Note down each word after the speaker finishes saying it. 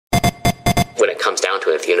comes down to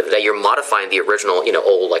it at the end of the day. You're modifying the original,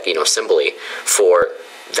 old, assembly for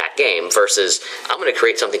that game versus I'm going to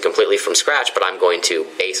create something completely from scratch, but I'm going to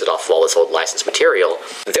base it off of all this old licensed material.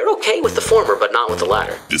 They're okay with the former, but not with the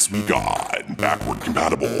latter. This week on Backward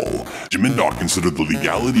Compatible, Jim and Doc consider the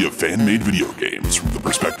legality of fan-made video games from the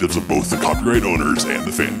perspectives of both the copyright owners and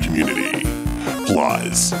the fan community.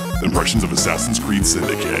 Plus, impressions of Assassin's Creed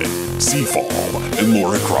Syndicate, Seafall, and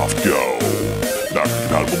Lara Croft Go.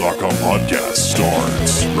 Backward-Compatible.com podcast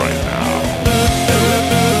starts right now.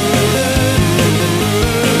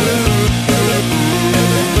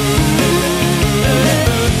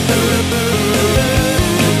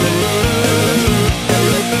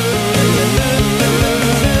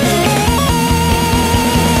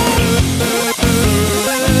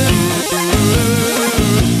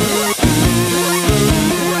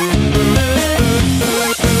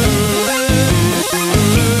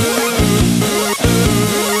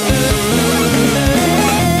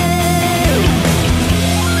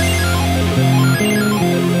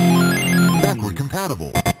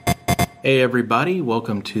 Hey everybody,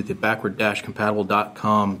 welcome to the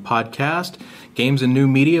Backward-Compatible.com podcast, games and new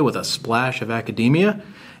media with a splash of academia.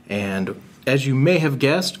 And as you may have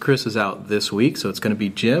guessed, Chris is out this week, so it's going to be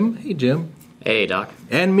Jim. Hey Jim. Hey Doc.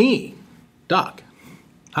 And me, Doc.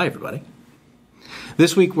 Hi everybody.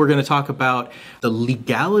 This week we're going to talk about the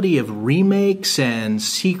legality of remakes and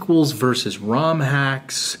sequels versus ROM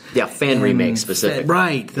hacks. Yeah, fan remakes specifically.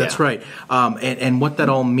 Right, that's right. And what that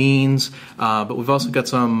all means. But we've also got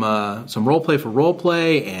some roleplay for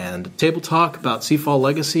roleplay and table talk about Seafall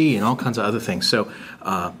Legacy and all kinds of other things. So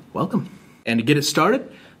welcome. And to get it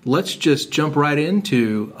started, let's just jump right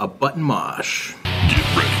into a button mosh.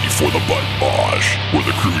 Get ready for the button mosh, where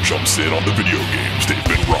the crew jumps in on the video games they've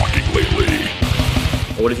been rocking lately.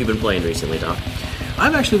 What have you been playing recently, Doc?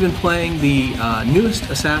 I've actually been playing the newest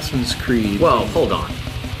Assassin's Creed. Well, hold on.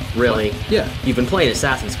 Really? Yeah. You've been playing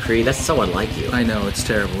Assassin's Creed? That's so unlike you. I know, it's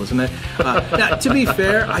terrible, isn't it? Now, to be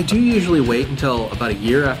fair, I do usually wait until about a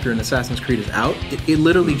year after an Assassin's Creed is out. It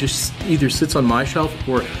literally just either sits on my shelf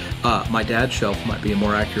or my dad's shelf might be a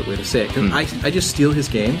more accurate way to say it. 'Cause I just steal his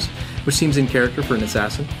games, which seems in character for an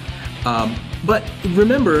assassin. But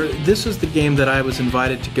remember, this is the game that I was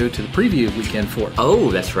invited to go to the preview weekend for.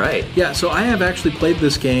 Oh, that's right. Yeah, so I have actually played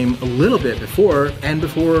this game a little bit before, and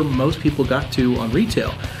before most people got to on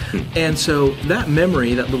retail. And so that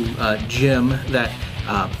memory, that little gem, that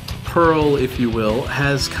pearl, if you will,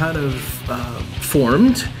 has kind of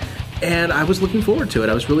formed. And I was looking forward to it.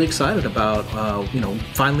 I was really excited about,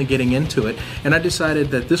 finally getting into it. And I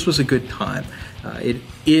decided that this was a good time. It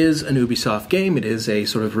is an Ubisoft game. It is a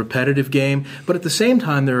sort of repetitive game. But at the same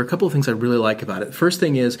time, there are a couple of things I really like about it. The first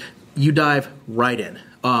thing is you dive right in.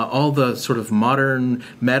 All the sort of modern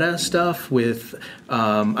meta stuff with,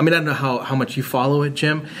 I don't know how much you follow it,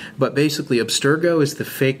 Jim, but basically Abstergo is the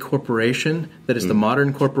fake corporation that is the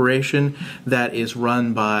modern corporation that is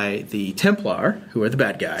run by the Templar, who are the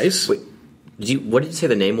bad guys. Wait, what did you say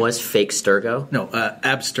the name was? Fake Sturgo? No,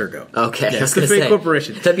 Abstergo. Okay, yeah, it's the fake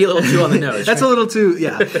corporation. That'd be a little too on the nose. That's right? a little too,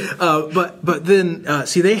 yeah. But then,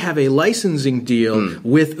 see, they have a licensing deal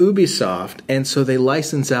with Ubisoft, and so they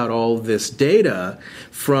license out all this data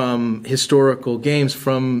from historical games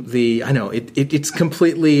from the, I know, it's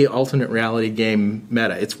completely alternate reality game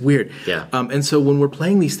meta. It's weird. Yeah. And so when we're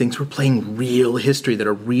playing these things, we're playing real history that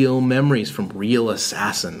are real memories from real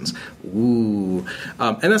assassins. Ooh.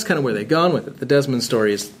 And that's kind of where they've gone with it. The Desmond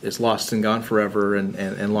story is lost and gone forever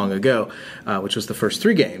and long ago, which was the first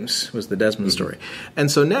three games, was the Desmond story.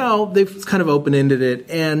 And so now they've kind of open-ended it,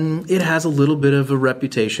 and it has a little bit of a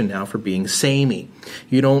reputation now for being samey.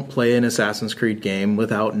 You don't play an Assassin's Creed game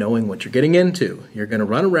without knowing what you're getting into. You're going to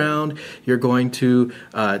run around, you're going to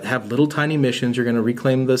have little tiny missions, you're going to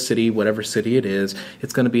reclaim the city, whatever city it is.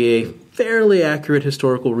 It's going to be a fairly accurate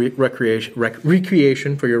historical recreation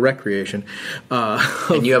for your recreation.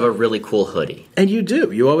 And you have a really cool hoodie. And you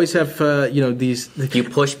do. You always have, these... You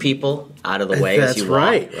push people out of the way as you walk,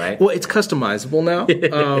 right? Well, it's customizable now.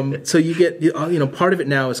 So you get, part of it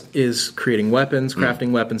now is creating weapons,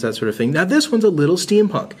 crafting weapons, that sort of thing. Now, this one's a little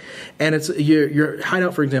steampunk. And it's your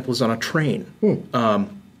hideout, for example, is on a train.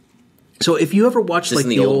 So if you ever watched like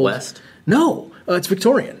the Old West? No, it's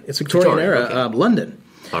Victorian. It's Victorian era, okay. London.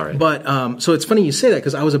 All right. But so it's funny you say that,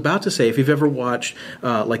 because I was about to say, if you've ever watched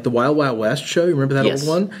like the Wild Wild West show, you remember that old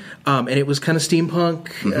one? And it was kind of steampunk.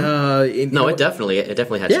 It definitely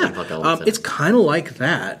had steampunk elements. It's kind of like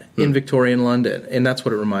that in Victorian London, and that's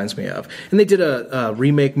what it reminds me of. And they did a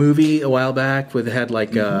remake movie a while back where they had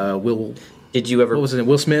like Will Did you ever? What was it?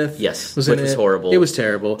 Will Smith? Yes, was which was horrible. It was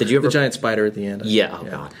terrible. Did you ever? The giant spider at the end. Yeah. Oh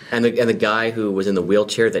God. And the guy who was in the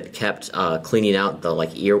wheelchair that kept cleaning out the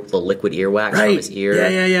liquid earwax from his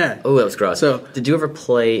ear. Yeah. Oh, that was gross. So, did you ever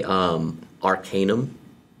play Arcanum?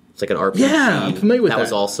 It's like an RPG. Yeah, I'm familiar with that. That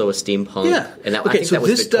was also a steampunk. Yeah. And I think that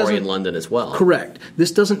was Victorian London as well. Correct.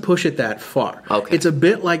 This doesn't push it that far. Okay. It's a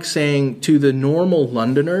bit like saying to the normal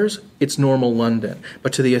Londoners, it's normal London.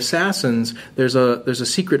 But to the assassins, there's a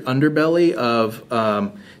secret underbelly of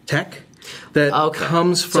tech that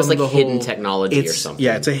comes from so it's like the hidden whole technology or something.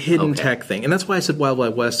 Yeah, it's a hidden tech thing. And that's why I said Wild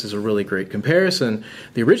Wild West is a really great comparison,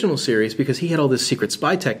 the original series, because he had all this secret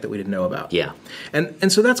spy tech that we didn't know about. Yeah.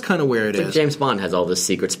 And so that's kind of where it is. Like James Bond has all this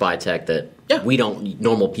secret spy tech that we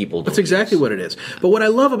normal people don't That's exactly use. what it is. But what I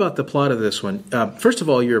love about the plot of this one, first of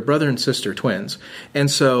all, you're brother and sister twins.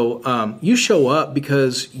 And so you show up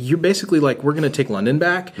because you're basically like, we're going to take London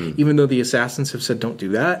back, even though the assassins have said don't do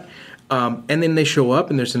that. And then they show up,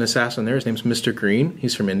 and there's an assassin there. His name's Mr. Green.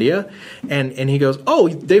 He's from India. And he goes, oh,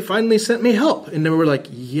 they finally sent me help. And then we're like,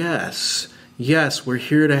 yes, we're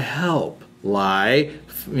here to help. Lie,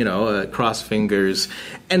 cross fingers.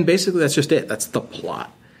 And basically that's just it. That's the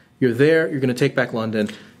plot. You're there. You're going to take back London.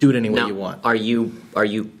 Do it any way you want. Are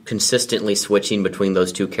you consistently switching between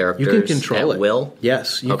those two characters? You can control at it. Will?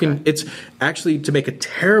 Yes, you can. It's actually, to make a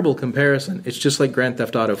terrible comparison, it's just like Grand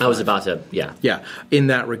Theft Auto 5. I was about to, yeah. Yeah, in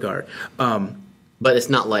that regard. But it's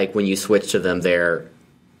not like when you switch to them, they're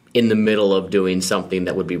in the middle of doing something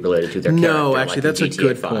that would be related to their character. No, actually, like that's a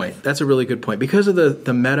good 5. point. That's a really good point. Because of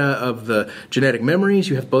the meta of the genetic memories,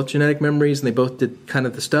 you have both genetic memories, and they both did kind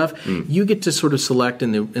of the stuff. You get to sort of select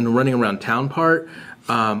in the running around town part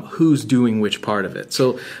who's doing which part of it.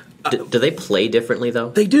 So, do they play differently, though?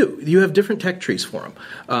 They do. You have different tech trees for them.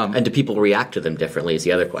 And do people react to them differently is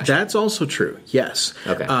the other question. That's also true, yes.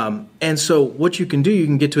 Okay. And so what you can do, you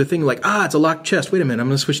can get to a thing like, it's a locked chest. Wait a minute, I'm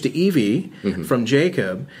going to switch to Evie from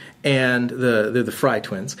Jacob and the Fry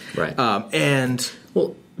twins. Right. And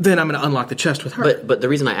then I'm going to unlock the chest with her. But the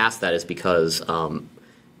reason I ask that is because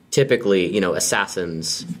typically,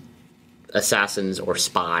 assassins or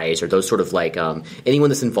spies or those sort of like anyone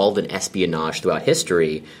that's involved in espionage throughout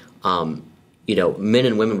history, men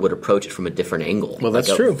and women would approach it from a different angle. Well,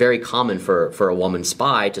 that's true. Very common for a woman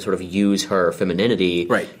spy to sort of use her femininity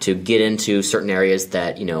to get into certain areas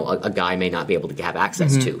that a guy may not be able to have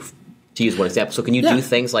access to. To use one example, so can you do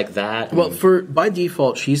things like that? Well, by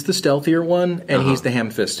default, she's the stealthier one, and he's the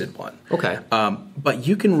ham-fisted one. Okay, but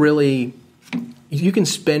you can really. You can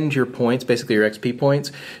spend your points, basically your XP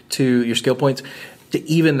points, to your skill points, to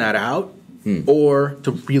even that out, or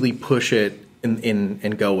to really push it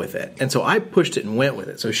and go with it. And so I pushed it and went with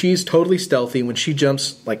it. So she's totally stealthy. When she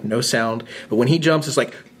jumps, like no sound, but when he jumps, it's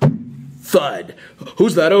like thud.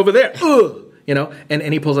 Who's that over there? Ugh!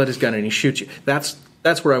 And he pulls out his gun and he shoots you. That's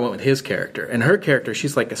where I went with his character. And her character,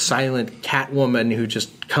 she's like a silent cat woman who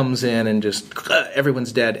just comes in and just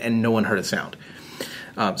everyone's dead and no one heard a sound.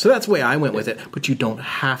 So that's the way I went with it, but you don't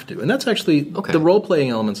have to. And that's actually, the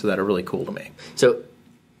role-playing elements of that are really cool to me. So,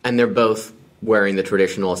 and they're both wearing the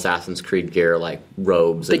traditional Assassin's Creed gear, like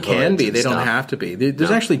robes and hoods. They can be. They don't have to be.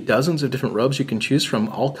 There's actually dozens of different robes you can choose from,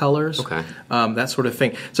 all colors, that sort of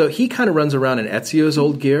thing. So he kind of runs around in Ezio's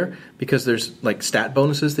old gear because there's like stat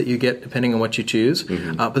bonuses that you get depending on what you choose.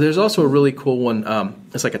 But there's also a really cool one.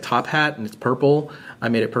 It's like a top hat, and it's purple. I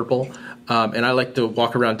made it purple. And I like to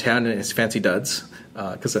walk around town in his fancy duds.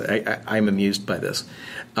 Because I'm amused by this.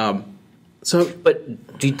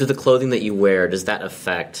 But do the clothing that you wear, does that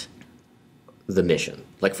affect the mission?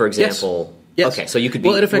 Like, for example... Yes. Okay, so you could be...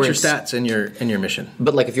 Well, it affects your stats in your mission.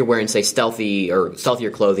 But, like, if you're wearing, say,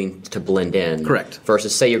 stealthier clothing to blend in... Correct.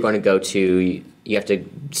 Versus, say, you're going to go to... You have to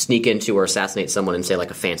sneak into or assassinate someone in, say, like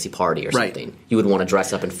a fancy party or something. You would want to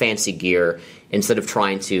dress up in fancy gear instead of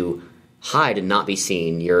trying to hide and not be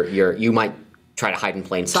seen. You might... try to hide in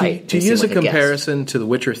plain sight. To use a comparison to The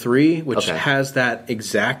Witcher 3, which has that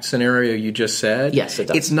exact scenario you just said, yes, it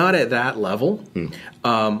does. It's not at that level,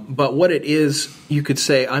 but what it is, you could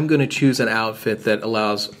say, I'm going to choose an outfit that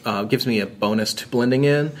gives me a bonus to blending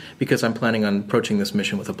in because I'm planning on approaching this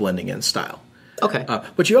mission with a blending in style. Okay.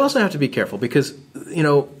 But you also have to be careful because,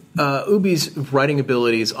 Ubi's writing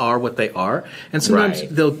abilities are what they are, and sometimes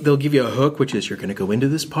they'll give you a hook, which is you're going to go into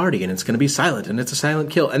this party and it's going to be silent and it's a silent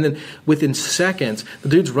kill, and then within seconds the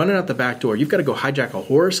dude's running out the back door. You've got to go hijack a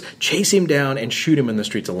horse, chase him down, and shoot him in the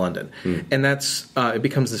streets of London, and that's it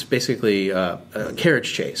becomes this basically a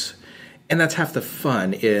carriage chase, and that's half the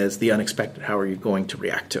fun is the unexpected. How are you going to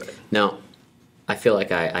react to it? Now, I feel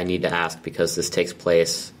like I need to ask because this takes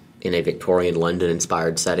place in a Victorian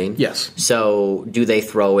London-inspired setting. Yes. So do they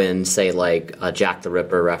throw in, say, like a Jack the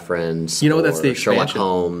Ripper reference? You know, that's the expansion. Sherlock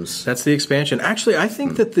Holmes. That's the expansion. Actually, I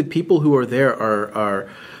think that the people who are there are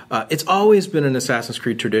it's always been an Assassin's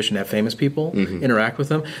Creed tradition to have famous people interact with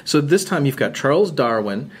them. So this time you've got Charles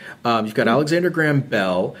Darwin, you've got Alexander Graham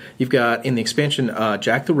Bell, you've got, in the expansion,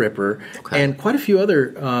 Jack the Ripper, and quite a few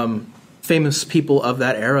other famous people of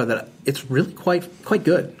that era that it's really quite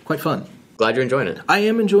good, quite fun. Glad you're enjoying it. I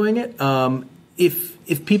am enjoying it.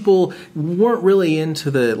 If people weren't really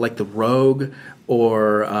into the Rogue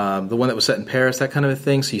or the one that was set in Paris, that kind of a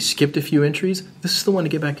thing, so you skipped a few entries, this is the one to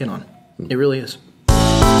get back in on. It really is.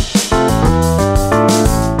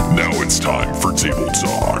 Now it's time for Table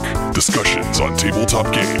Talk. Discussions on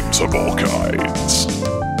tabletop games of all kinds.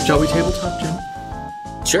 Shall we tabletop, Jim?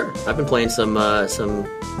 Sure. I've been playing some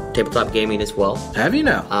tabletop gaming as well. Have you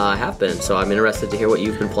now? I have been, so I'm interested to hear what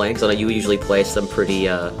you've been playing, because I know you usually play some pretty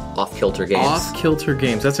off-kilter games. Off-kilter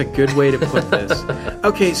games. That's a good way to put this.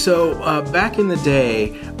 Okay, so back in the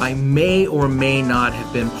day, I may or may not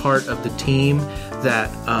have been part of the team that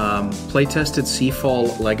playtested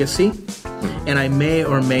Seafall Legacy, and I may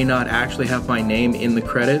or may not actually have my name in the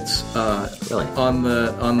credits Really? on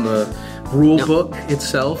the rule book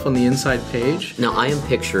itself on the inside page. Now, I am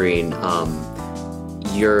picturing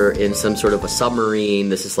you're in some sort of a submarine.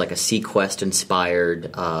 This is like a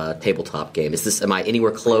Sequest-inspired tabletop game. Am I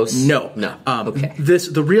anywhere close? No. Okay.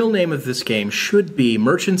 The real name of this game should be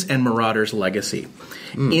Merchants and Marauders Legacy,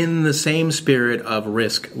 in the same spirit of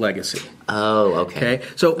Risk Legacy. Oh, okay.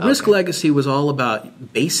 So Risk Legacy was all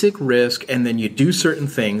about basic risk, and then you do certain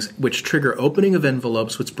things which trigger opening of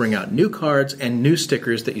envelopes, which bring out new cards and new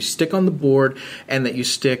stickers that you stick on the board and that you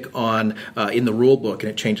stick on in the rule book, and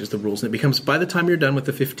it changes the rules. And it becomes, by the time you're done with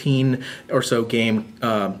the 15 or so game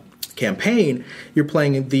campaign, you're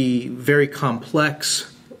playing the very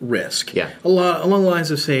complex Risk. Yeah. Along the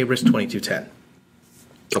lines of, say, Risk 2210.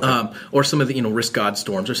 Okay. Or some of the Risk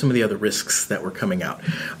Godstorms, or some of the other Risks that were coming out.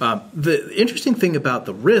 The interesting thing about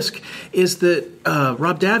the Risk is that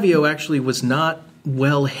Rob Daviau actually was not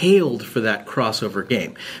well hailed for that crossover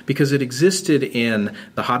game, because it existed in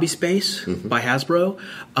the hobby space by Hasbro,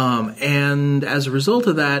 and as a result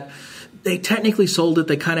of that, they technically sold it.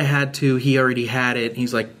 They kind of had to. He already had it.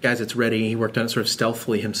 He's like, guys, it's ready. He worked on it sort of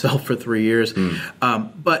stealthily himself for 3 years,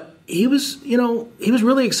 but he was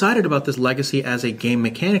really excited about this Legacy as a game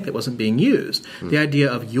mechanic that wasn't being used. The idea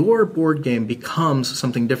of your board game becomes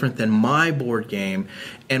something different than my board game,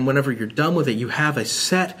 and whenever you're done with it, you have a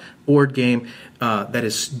set board game that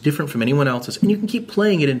is different from anyone else's, and you can keep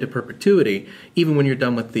playing it into perpetuity. Even when you're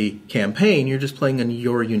done with the campaign, you're just playing in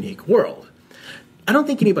your unique world. I don't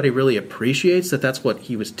think anybody really appreciates that that's what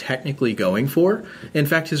he was technically going for. In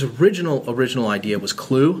fact, his original idea was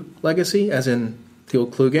Clue Legacy, as in the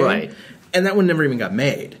old Clue game. Right. And that one never even got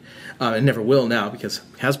made. It never will now because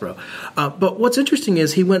Hasbro. But what's interesting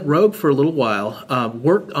is he went rogue for a little while,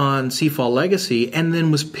 worked on Seafall Legacy, and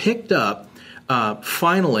then was picked up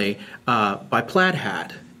finally by Plaid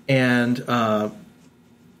Hat and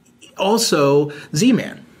also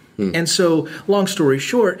Z-Man. And so, long story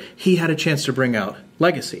short, he had a chance to bring out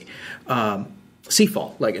Legacy,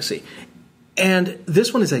 Seafall Legacy. And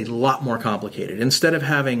this one is a lot more complicated. Instead of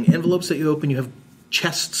having envelopes that you open, you have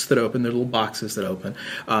chests that open, they're little boxes that open.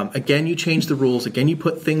 Again, you change the rules. Again, you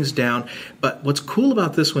put things down. But what's cool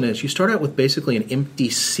about this one is you start out with basically an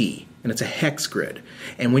empty sea, and it's a hex grid.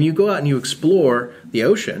 And when you go out and you explore the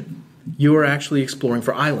ocean, you are actually exploring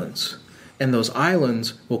for islands. And those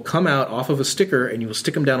islands will come out off of a sticker, and you will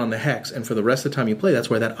stick them down on the hex. And for the rest of the time you play, that's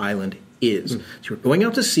where that island is. So you're going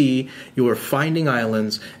out to sea, you are finding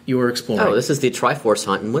islands, you are exploring. Oh, this is the Triforce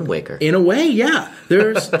hunt in Wind Waker. In a way, yeah.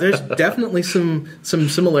 There's definitely some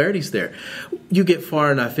similarities there. You get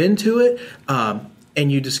far enough into it, and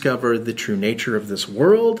you discover the true nature of this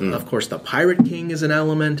world. Of course, the Pirate King is an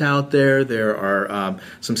element out there. There are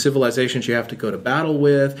some civilizations you have to go to battle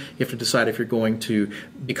with. You have to decide if you're going to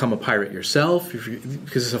become a pirate yourself,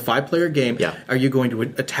 because it's a 5-player game. Yeah. Are you going to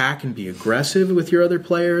attack and be aggressive with your other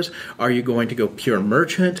players? Are you going to go pure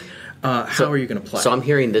merchant? How are you going to play? So I'm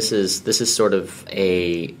hearing this is sort of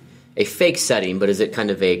a fake setting, but is it kind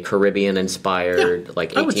of a Caribbean-inspired,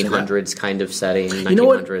 like 1800s kind of setting,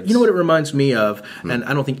 1900s? You know what it reminds me of, and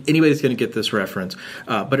I don't think anybody's going to get this reference,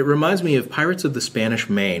 but it reminds me of Pirates of the Spanish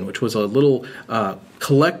Main, which was a little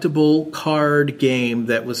collectible card game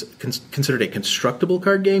that was considered a constructible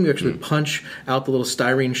card game. You actually punch out the little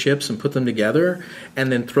styrene ships and put them together,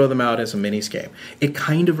 and then throw them out as a minis game. It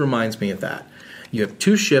kind of reminds me of that. You have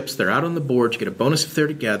 2 ships. They're out on the board. You get a bonus if they're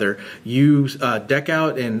together. You deck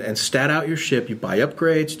out and stat out your ship. You buy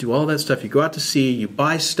upgrades, do all that stuff. You go out to sea. You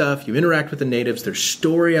buy stuff. You interact with the natives. There's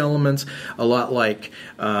story elements, a lot like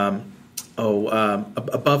Above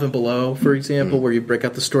and Below, for example, where you break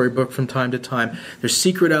out the storybook from time to time. There's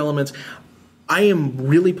secret elements. I am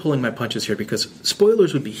really pulling my punches here because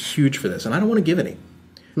spoilers would be huge for this, and I don't want to give any.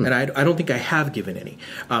 And I don't think I have given any.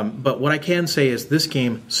 But what I can say is this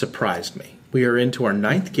game surprised me. We are into our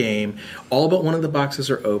 9th game. All but one of the boxes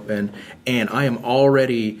are open, and I am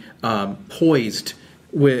already poised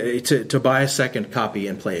to buy a second copy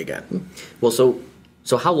and play again. Well, so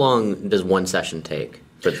how long does one session take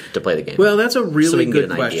to play the game? Well, that's a really good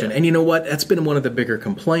question. Idea. And you know what? That's been one of the bigger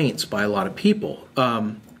complaints by a lot of people.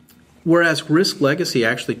 Whereas Risk Legacy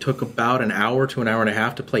actually took about an hour to an hour and a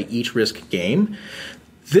half to play each Risk game,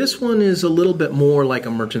 this one is a little bit more like a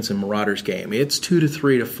Merchants and Marauders game. It's 2 to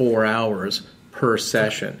 3 to 4 hours per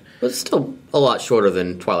session. But it's still a lot shorter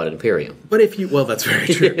than Twilight Imperium. But well, that's very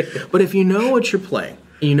true. But if you know what you're playing,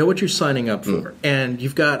 and you know what you're signing up for, and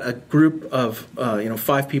you've got a group of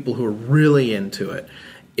 5 people who are really into it,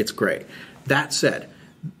 it's great. That said,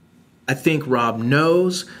 I think Rob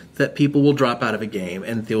knows that people will drop out of a game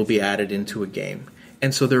and they will be added into a game.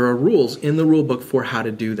 And so there are rules in the rule book for how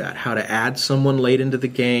to do that, how to add someone late into the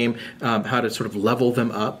game, how to sort of level them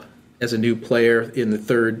up as a new player in the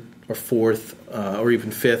 3rd or 4th or even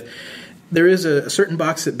 5th. There is a certain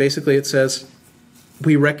box that basically it says,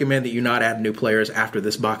 we recommend that you not add new players after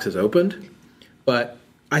this box is opened. But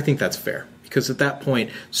I think that's fair because at that point,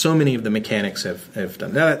 so many of the mechanics have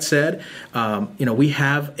done. Now, that said, we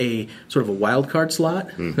have a sort of a wild card slot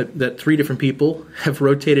that 3 different people have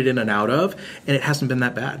rotated in and out of, and it hasn't been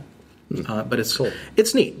that bad. But it's cool.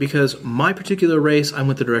 It's neat because my particular race, I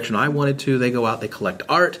went the direction I wanted to. They go out, they collect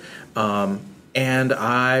art, and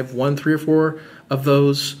I've won 3 or 4 of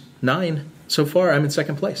those 9 so far. I'm in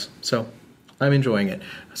 2nd place, so I'm enjoying it.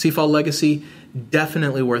 Seafall Legacy,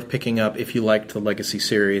 definitely worth picking up if you liked the Legacy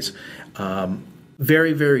series.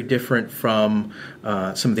 Very, very different from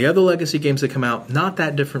some of the other Legacy games that come out. Not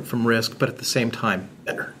that different from Risk, but at the same time,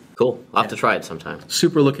 better. Cool. I'll have to try it sometime.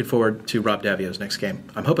 Super looking forward to Rob Davio's next game.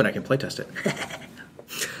 I'm hoping I can playtest it.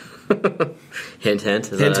 Hint, hint.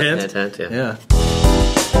 Hint, hint. Hint, Yeah.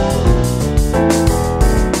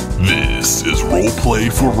 This is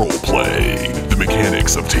Roleplay for Roleplay, the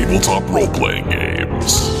mechanics of tabletop role-playing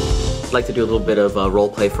games. I'd like to do a little bit of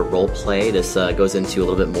roleplay for roleplay. This goes into a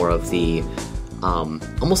little bit more of the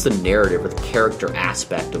almost the narrative or the character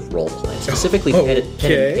aspect of roleplay, specifically pen and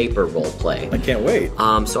paper roleplay. I can't wait.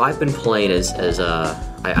 So I've been playing as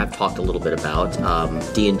I've talked a little bit about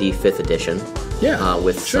D&D 5th edition. Yeah,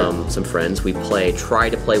 with some friends. We try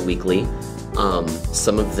to play weekly.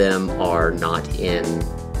 Some of them are not in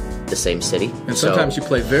the same city, and sometimes you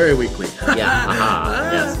play very weekly.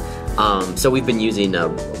 Yes. So we've been using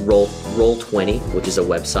Roll20, which is a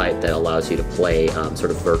website that allows you to play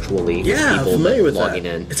sort of virtually with people logging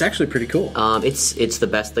in. It's actually pretty cool. It's the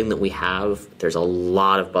best thing that we have. There's a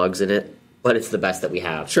lot of bugs in it, but it's the best that we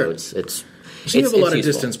have. Sure. So you have a lot of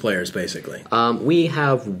distance players, basically. We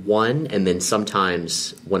have one, and then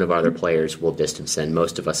sometimes one of our other players will distance in.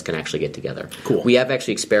 Most of us can actually get together. Cool. We have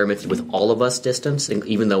actually experimented with all of us distance,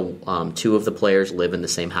 even though 2 of the players live in the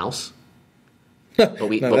same house. But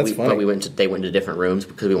they went into different rooms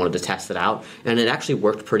because we wanted to test it out, and it actually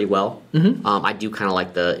worked pretty well. Mm-hmm. I do kind of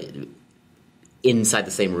like the inside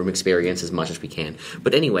the same room experience as much as we can.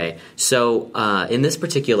 But anyway, so in this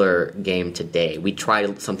particular game today, we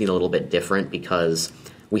tried something a little bit different because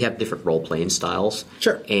we have different role-playing styles.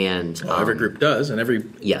 Sure. And every group does, and every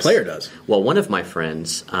player does. Well, one of my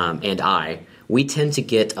friends and we tend to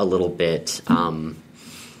get a little bit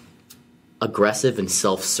aggressive and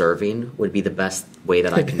self-serving would be the best way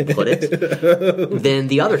that I can put it. than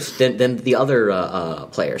the other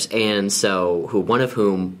players, and so one of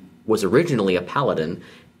whom was originally a paladin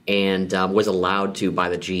and was allowed to by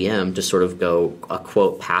the GM to sort of go a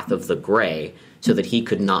quote path of the gray so that he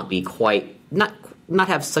could not be quite not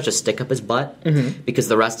have such a stick up his butt because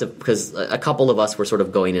a couple of us were sort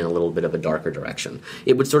of going in a little bit of a darker direction.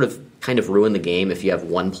 It would sort of kind of ruin the game if you have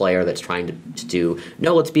one player that's trying to do,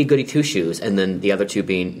 no, let's be goody two shoes, and then the other 2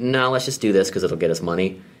 being, no, let's just do this because it'll get us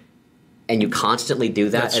money. And you constantly do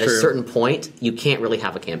that. That's at true. A certain point, you can't really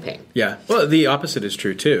have a campaign. Yeah. Well, the opposite is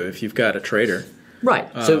true too. If you've got a trader, right?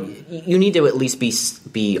 So you need to at least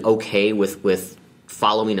be okay with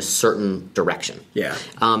following a certain direction. Yeah.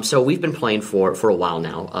 So we've been playing for a while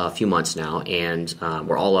now, a few months now, and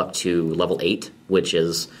we're all up to level 8, which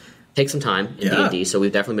takes some time in D&D. So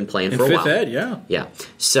we've definitely been playing for a while. In 5th ed, yeah. Yeah.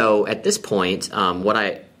 So at this point, what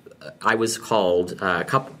I was called,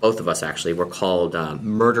 both of us actually were called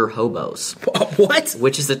murder hobos. What?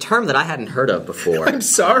 Which is a term that I hadn't heard of before. I'm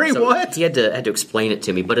sorry, so what? He had to explain it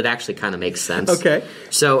to me, but it actually kind of makes sense. Okay.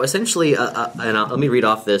 So essentially, let me read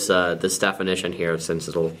off this definition here, since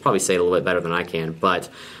it'll probably say it a little bit better than I can. But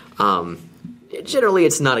generally,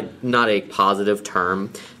 it's not a positive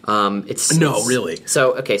term. Really.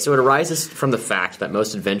 So it arises from the fact that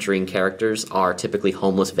most adventuring characters are typically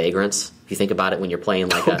homeless vagrants. If you think about it, when you're playing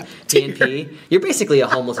like a TNP, you're basically a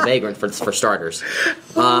homeless vagrant for starters.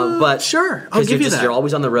 But sure, I'll give you that. You're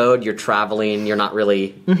always on the road. You're traveling. You're not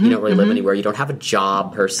really. You don't really live anywhere. You don't have a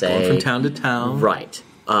job per se. Going from town to town. Right.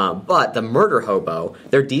 But the murder hobo,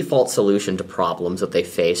 their default solution to problems that they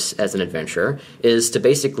face as an adventurer is to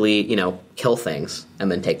basically, kill things and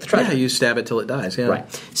then take the treasure. Yeah, you stab it till it dies. Yeah.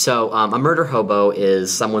 Right. So a murder hobo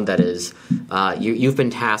is someone that is you've been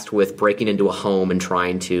tasked with breaking into a home and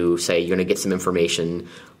trying to say you're going to get some information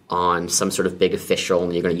on some sort of big official,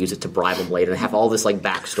 and you're going to use it to bribe them later, and have all this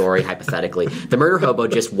backstory, hypothetically. The murder hobo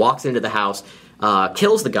just walks into the house,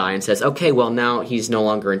 kills the guy, and says, okay, well, now he's no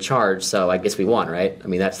longer in charge, so I guess we won, right? I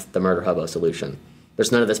mean, that's the murder hobo solution.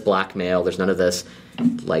 There's none of this blackmail. There's none of this,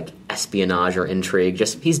 espionage or intrigue.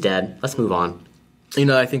 Just, he's dead. Let's move on.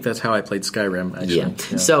 I think that's how I played Skyrim, actually.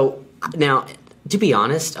 Yeah. So, now, to be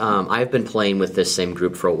honest, I've been playing with this same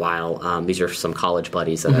group for a while. These are some college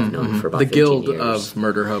buddies that I've known for about 15 years. The Guild of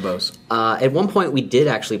Murder Hobos. At one point, we did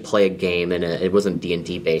actually play a game, and it wasn't a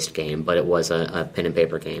D&D based game, but it was a pen and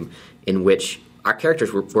paper game in which our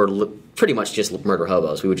characters were pretty much just murder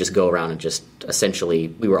hobos. We would just go around and just essentially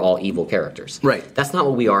we were all evil characters. Right. That's not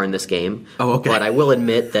what we are in this game. Oh, okay. But I will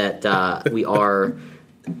admit that we are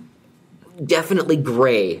definitely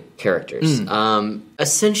gray characters.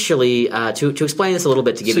 Essentially, to explain this a little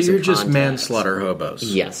bit, to give you some context. So you're just manslaughter hobos?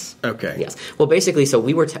 Yes. Okay. Yes. Well, basically, so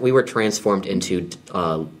we were transformed into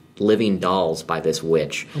living dolls by this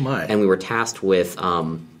witch. Oh my! And we were tasked with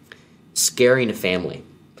scaring a family.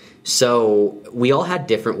 So we all had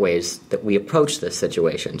different ways that we approached this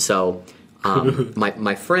situation. So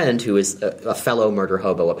my friend, who is a fellow murder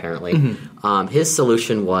hobo apparently, his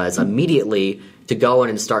solution was immediately to go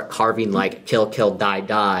in and start carving kill, kill, die,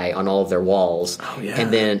 die on all of their walls. Oh, yeah.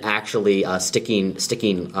 And then actually sticking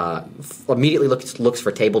immediately looks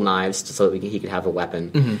for table knives so that he could have a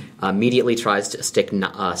weapon. Immediately tries to stick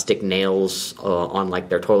nails on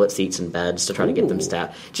their toilet seats and beds to try to get them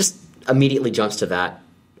stabbed. Just immediately jumps to that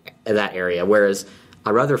area, whereas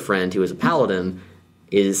our other friend, who is a paladin,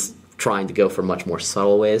 is trying to go for much more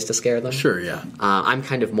subtle ways to scare them. Sure, yeah. I'm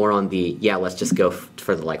kind of more on the, let's just go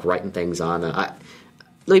for the, writing things on. Let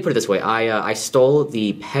me put it this way. I stole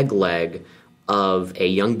the peg leg of a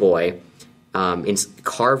young boy, and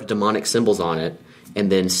carved demonic symbols on it,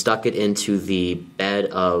 and then stuck it into the bed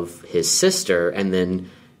of his sister, and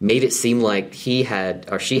then made it seem like she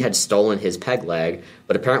had stolen his peg leg,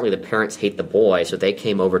 but apparently the parents hate the boy, so they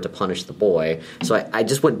came over to punish the boy. So I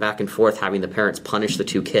just went back and forth having the parents punish the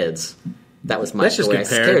two kids. That was my way I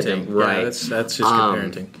scared them. Right. Yeah, that's just good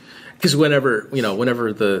parenting. Because whenever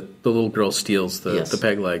the little girl steals the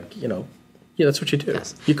peg leg, that's what you do.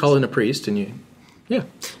 Yes. You call in a priest and yeah.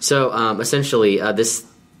 So essentially, this.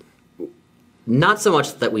 Not so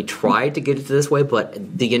much that we tried to get it this way,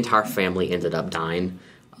 but the entire family ended up dying.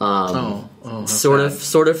 Sort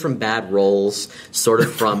of from bad rolls, sort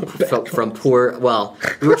of from poor. Well,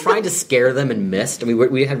 we were trying to scare them and missed. I mean,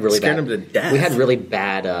 we had really scared them to death. We had really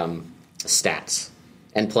bad stats,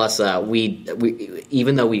 and plus, we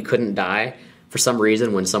even though we couldn't die, for some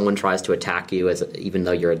reason, when someone tries to attack you, even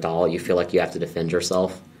though you're a doll, you feel like you have to defend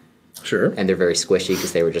yourself. Sure. And they're very squishy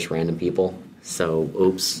because they were just random people. So,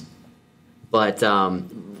 oops. But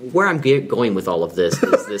where I'm going with all of this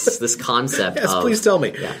is this concept yes, of... please tell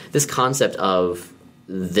me. Yeah, this concept of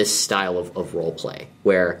this style of role play,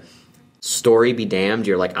 where story be damned,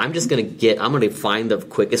 you're like, I'm going to find the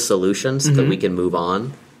quickest solutions so that we can move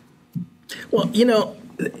on. Well,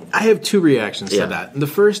 I have two reactions to that. The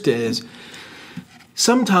first is,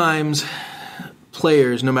 sometimes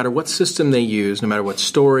players, no matter what system they use, no matter what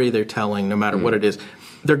story they're telling, no matter what it is,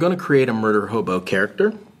 they're going to create a murder hobo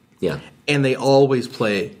character. Yeah. And they always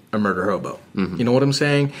play a murder hobo. Mm-hmm. You know what I'm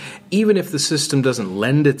saying? Even if the system doesn't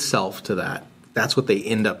lend itself to that, that's what they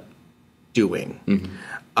end up doing.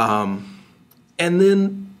 Mm-hmm. And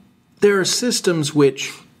then there are systems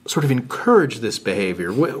which sort of encourage this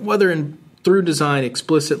behavior, whether through design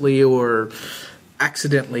explicitly or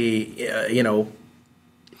accidentally,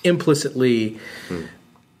 implicitly.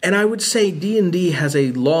 And I would say D&D has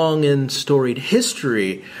a long and storied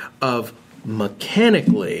history of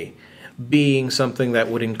mechanically being something that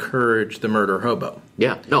would encourage the murder hobo.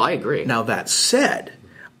 Yeah, no, I agree. Now, that said,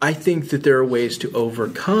 I think that there are ways to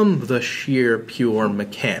overcome the sheer pure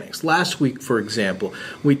mechanics. Last week, for example,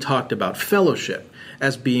 we talked about Fellowship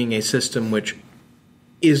as being a system which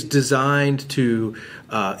is designed to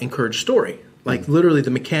encourage story. Like literally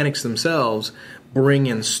the mechanics themselves bring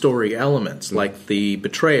in story elements, like the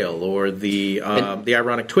betrayal or the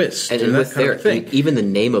ironic twist, and that with kind of thing. Even the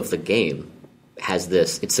name of the game has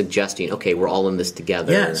this. It's suggesting, okay, we're all in this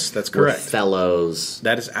together. Yes, that's correct. We're fellows.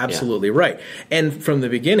 That is absolutely right. And from the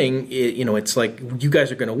beginning, it's like you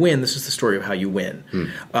guys are going to win. This is the story of how you win.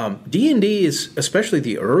 D&D is, especially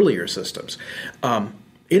the earlier systems,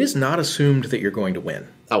 it is not assumed that you're going to win.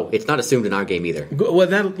 Oh, it's not assumed in our game either. Well,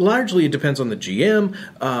 that largely depends on the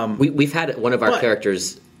GM. We've had one of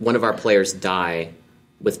our players die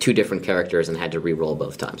with 2 different characters and had to re-roll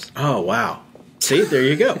both times. Oh, wow. See, there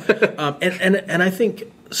you go. And I think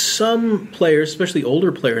some players, especially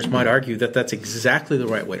older players, might argue that that's exactly the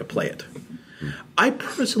right way to play it. I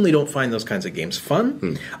personally don't find those kinds of games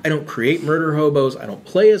fun. I don't create murder hobos. I don't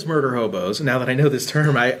play as murder hobos. Now that I know this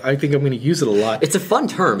term, I think I'm going to use it a lot. It's a fun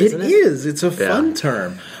term, isn't it? It is. It's a fun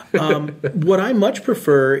term. What I much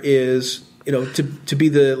prefer is, to be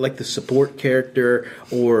the support character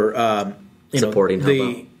or supporting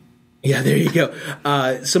hobo. Yeah, there you go.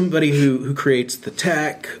 Somebody who creates the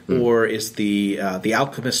tech or is the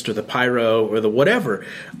alchemist or the pyro or the whatever.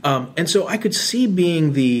 And so I could see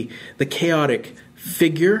being the chaotic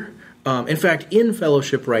figure. In fact, in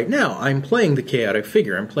Fellowship right now, I'm playing the chaotic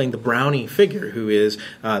figure. I'm playing the brownie figure, who is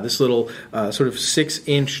this little sort of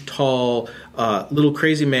 6-inch tall little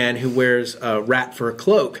crazy man who wears a rat for a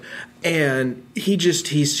cloak. And he's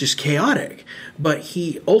just chaotic. But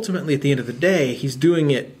he ultimately, at the end of the day, he's doing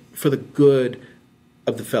it for the good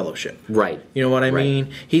of the Fellowship. Right. You know what I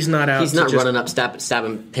mean? He's not out He's not running up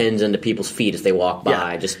stabbing pins into people's feet as they walk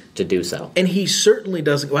by just to do so. And he certainly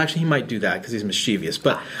doesn't... Well, actually, he might do that because he's mischievous.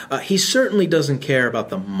 But he certainly doesn't care about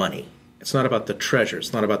the money. It's not about the treasure.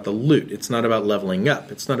 It's not about the loot. It's not about leveling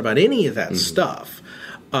up. It's not about any of that stuff.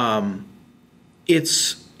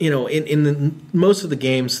 It's... in most of the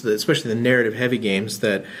games, especially the narrative-heavy games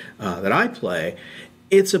that I play,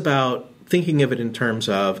 it's about thinking of it in terms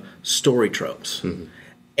of story tropes.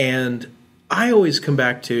 And I always come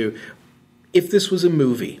back to, if this was a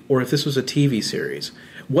movie or if this was a TV series,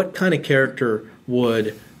 what kind of character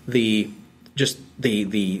would the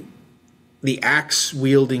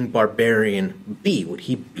axe-wielding barbarian be? Would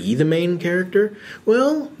he be the main character?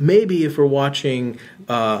 Well, maybe if we're watching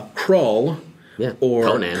Krull... Yeah. Or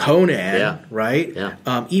Conan, right?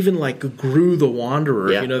 Yeah. Even like Gru the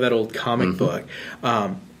Wanderer, that old comic book.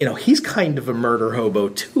 He's kind of a murder hobo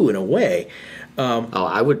too, in a way.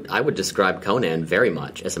 I would describe Conan very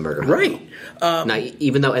much as a murder hobo. Right. Now,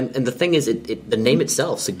 even though, and the thing is, the name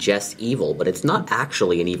itself suggests evil, but it's not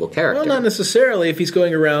actually an evil character. Well, not necessarily if he's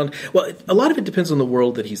going around... Well, a lot of it depends on the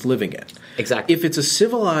world that he's living in. Exactly. If it's a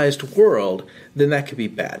civilized world, then that could be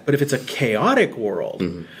bad. But if it's a chaotic world...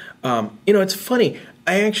 it's funny.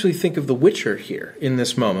 I actually think of The Witcher here in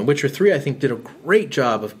this moment. Witcher 3, I think, did a great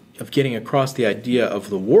job of getting across the idea of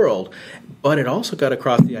the world, but it also got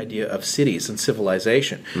across the idea of cities and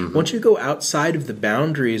civilization. Once you go outside of the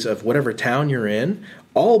boundaries of whatever town you're in,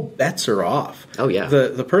 all bets are off. Oh, yeah.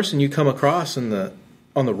 The person you come across on the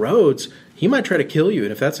roads, he might try to kill you,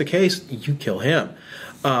 and if that's the case, you kill him.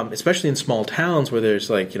 Especially in small towns where there's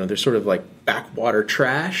there's sort of like backwater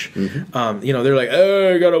trash. They're like,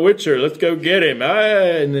 oh, I got a Witcher, let's go get him.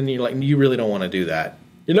 And then you really don't want to do that.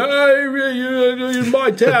 You're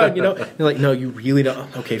my town. You're like, no, you really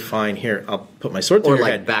don't. Okay, fine. Here, I'll put my sword through your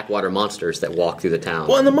head. Or like backwater monsters that walk through the town.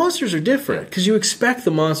 Well, and the monsters are different because you expect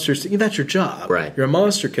the monsters to. That's your job. Right. You're a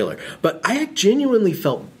monster killer. But I genuinely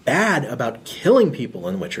felt bad about killing people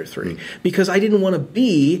in Witcher 3 because I didn't want to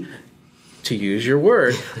be, to use your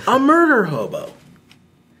word, a murder hobo.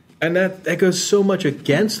 And that goes so much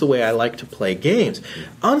against the way I like to play games.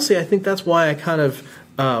 Honestly, I think that's why I kind of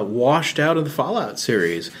washed out of the Fallout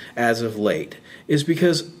series as of late, is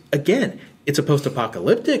because, again, it's a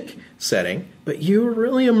post-apocalyptic setting, but you're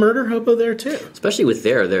really a murder hobo there too. Especially with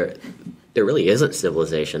there really isn't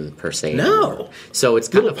civilization per se No. anymore. So it's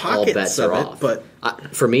kind Little of all bets are off. But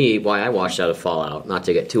for me, why I washed out of Fallout, not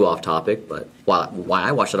to get too off topic, but why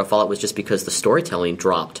I washed out of Fallout was just because the storytelling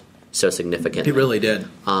dropped so significantly. it really did.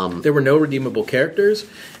 There were no redeemable characters.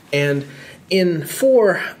 And in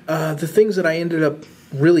 4, the things that I ended up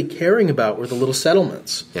really caring about were the little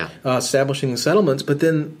settlements. Yeah. Establishing the settlements. But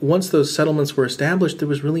then once those settlements were established, there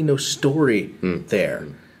was really no story there.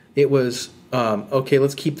 It was... okay,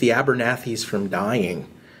 let's keep the Abernathys from dying.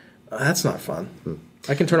 That's not fun.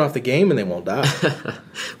 I can turn off the game and they won't die.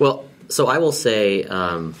 Well, so I will say,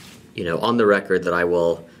 on the record that I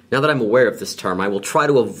will Now that I'm aware of this term, I will try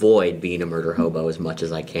to avoid being a murder hobo as much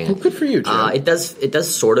as I can. Well, good for you, Jim. It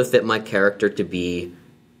does sort of fit my character to be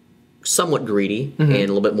somewhat greedy and a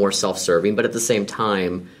little bit more self-serving, but at the same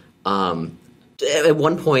time, at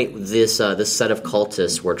one point, this set of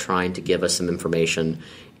cultists were trying to give us some information,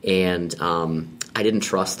 and I didn't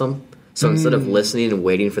trust them. So instead of listening and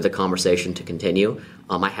waiting for the conversation to continue,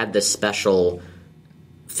 I had this special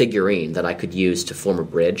figurine that I could use to form a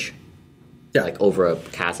bridge, like over a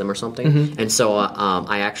chasm or something. And so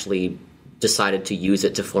I actually decided to use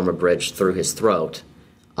it to form a bridge through his throat,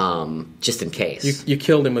 just in case. You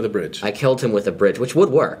killed him with a bridge. I killed him with a bridge, which would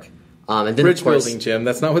work. And then, Bridge of course, building, Jim.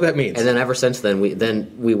 That's not what that means. And then ever since then,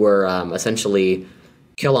 we were essentially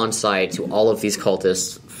kill on sight to all of these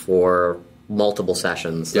cultists for multiple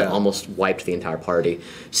sessions that almost wiped the entire party.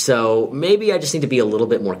 So maybe I just need to be a little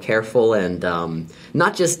bit more careful and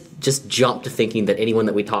not just jump to thinking that anyone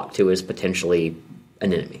that we talk to is potentially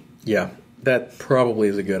an enemy. Yeah, that probably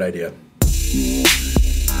is a good idea.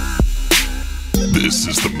 This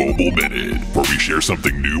is the Mobile Minute, where we share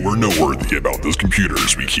something new or noteworthy about those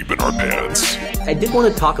computers we keep in our pants. I did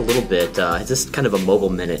want to talk a little bit, just kind of a mobile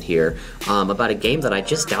minute here, about a game that I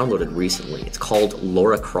just downloaded recently. It's called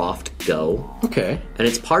Lara Croft Go. Okay. And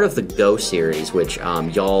it's part of the Go series, which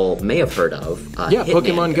y'all may have heard of. Yeah, Hitman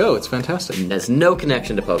Pokemon Go. It's fantastic. It has no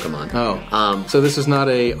connection to Pokemon. Oh. So this is not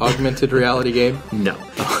a augmented reality game? No.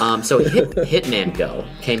 So Hitman Go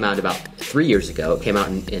came out about 3 years ago. It came out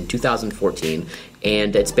in 2014,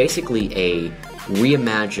 and it's basically a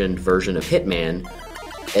reimagined version of Hitman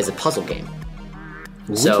as a puzzle game.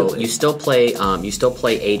 So Really? you still play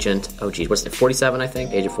Agent. Oh geez, what's it? 47, I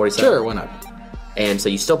think. Agent 47. Sure, why not? And so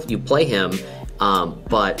you play him,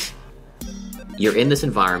 but you're in this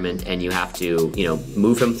environment and you have to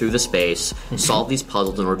move him through the space, solve these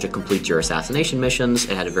puzzles in order to complete your assassination missions.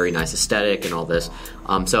 It had a very nice aesthetic and all this.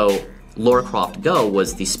 So Lara Croft Go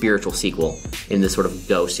was the spiritual sequel in this sort of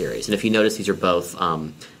Go series. And if you notice, these are both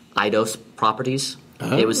Eidos properties.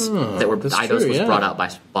 Eidos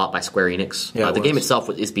was bought by Square Enix. Yeah, the game itself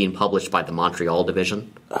is being published by the Montreal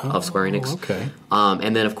division of Square Enix. Okay.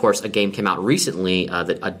 And then, of course, a game came out recently,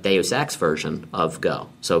 a Deus Ex version of Go.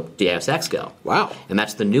 So Deus Ex Go. Wow. And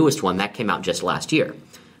that's the newest one. That came out just last year.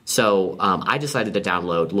 So I decided to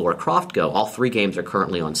download Lara Croft Go. All 3 games are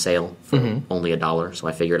currently on sale for only $1, so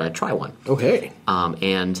I figured I'd try one. Okay.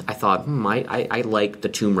 And I thought, I like the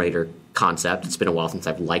Tomb Raider concept. It's been a while since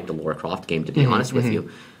I've liked a Lara Croft game, to be honest with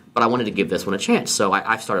you. But I wanted to give this one a chance. So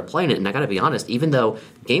I started playing it, and I got to be honest, even though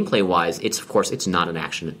gameplay-wise, it's not an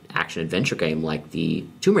action-adventure game like the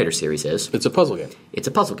Tomb Raider series is. It's a puzzle game. It's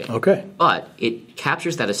a puzzle game. Okay. But it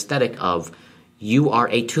captures that aesthetic of you are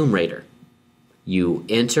a Tomb Raider.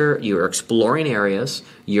 You're exploring areas,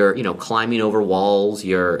 you're climbing over walls,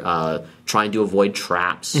 you're trying to avoid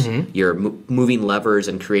traps, you're moving levers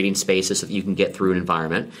and creating spaces so that you can get through an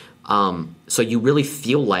environment. So you really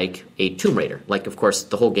feel like a Tomb Raider. Like, of course,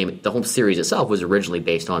 the whole series itself was originally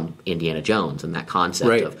based on Indiana Jones and that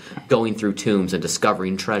concept of going through tombs and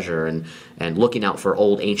discovering treasure and looking out for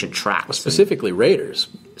old ancient traps. Specifically Raiders.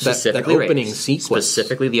 Specifically that opening Raiders. sequence.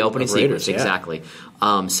 Specifically the opening Raiders, sequence, yeah. exactly.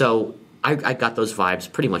 So I got those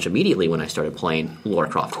vibes pretty much immediately when I started playing Lara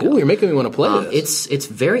Croft Go. Cool, you're making me want to play this. It's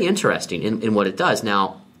very interesting in what it does.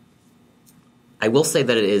 Now, I will say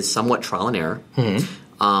that it is somewhat trial and error,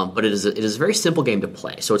 but it is a very simple game to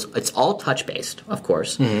play. So it's all touch based, of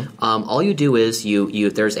course. All you do is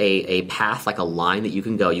there's a path, like a line that you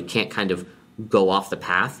can go. You can't kind of go off the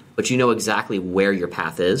path, but you know exactly where your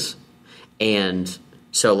path is. And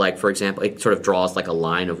so, like, for example, it sort of draws like a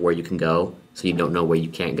line of where you can go, so you don't know where you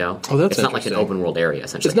can't go. Oh, that's It's not like an open world area,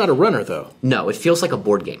 essentially. It's not a runner, though. No, it feels like a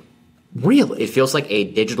board game. Really? It feels like a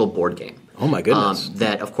digital board game. Oh, my goodness.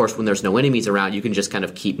 That, of course, when there's no enemies around, you can just kind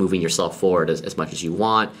of keep moving yourself forward as much as you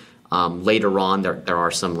want. Later on, there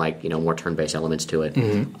are some, like, more turn-based elements to it.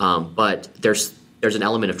 But there's an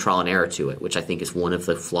element of trial and error to it, which I think is one of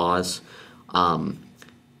the flaws.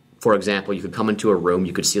 For example, you could come into a room,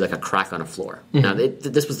 you could see like a crack on a floor. Now,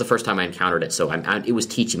 this was the first time I encountered it, so it was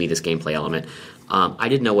teaching me this gameplay element. I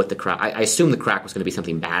didn't know what the crack... I assumed the crack was going to be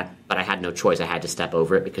something bad, but I had no choice. I had to step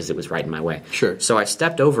over it because it was right in my way. Sure. So I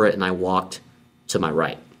stepped over it and I walked to my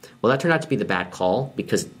right. Well, that turned out to be the bad call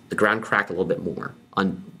because the ground cracked a little bit more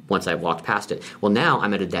once I walked past it. Well, now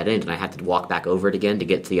I'm at a dead end and I had to walk back over it again to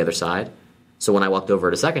get to the other side. So when I walked over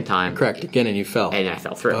it a second time... Cracked again and you fell. And I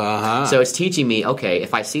fell through. So it's teaching me, okay,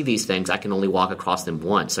 if I see these things, I can only walk across them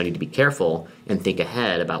once. So I need to be careful and think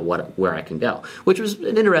ahead about where I can go. Which was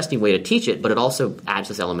an interesting way to teach it, but it also adds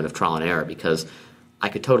this element of trial and error because I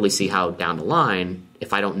could totally see how down the line,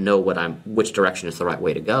 if I don't know which direction is the right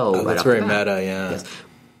way to go... Oh, that's very meta, yeah. Yes.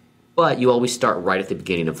 but you always start right at the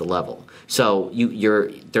beginning of the level. So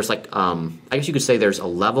there's like I guess you could say there's a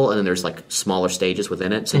level and then there's like smaller stages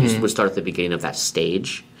within it. So you would start at the beginning of that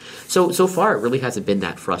stage. So far it really hasn't been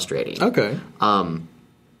that frustrating. Okay. I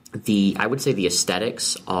would say the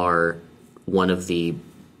aesthetics are one of the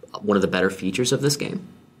better features of this game.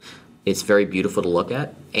 It's very beautiful to look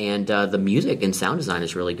at, and the music and sound design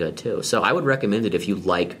is really good too. So I would recommend it if you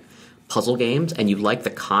like puzzle games and you like the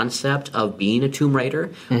concept of being a Tomb Raider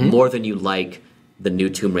more than you like the new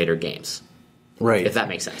Tomb Raider games. Right. If that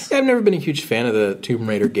makes sense. Yeah, I've never been a huge fan of the Tomb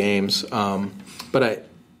Raider games, but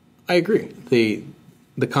I agree. The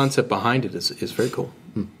concept behind it is very cool.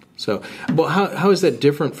 So, well, how is that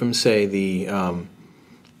different from, say, the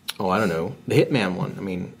I don't know, the Hitman one? I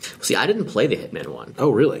mean, see, I didn't play the Hitman one.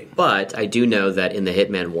 Oh, really? But I do know that in the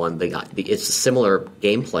Hitman one, it's a similar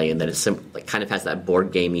gameplay in that it kind of has that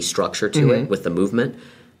board gamey structure to it with the movement.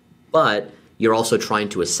 But you're also trying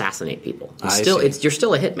to assassinate people. You're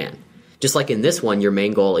still a hitman. Just like in this one, your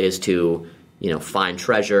main goal is to find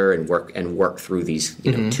treasure and work through these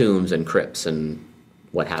tombs and crypts and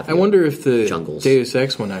what have you. I wonder if the jungles. Deus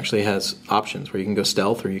Ex one actually has options where you can go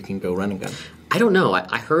stealth or you can go run and gun. I don't know.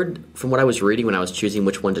 I heard from what I was reading when I was choosing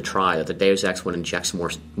which one to try that the Deus Ex one injects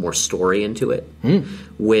more story into it,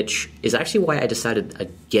 which is actually why I decided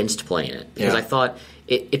against playing it. Because I thought,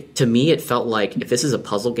 to me, it felt like if this is a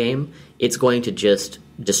puzzle game, it's going to just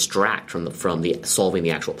distract from the solving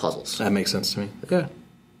the actual puzzles. That makes sense to me.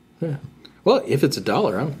 Yeah. Well, if it's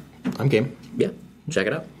 $1, I'm game. Yeah, check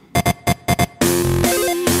it out.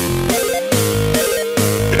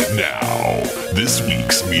 And now, this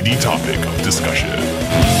week's meaty topic of discussion.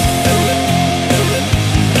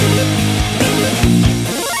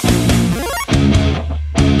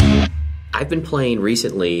 I've been playing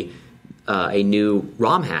recently a new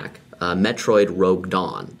ROM hack, Metroid Rogue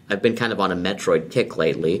Dawn. I've been kind of on a Metroid kick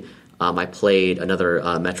lately. I played another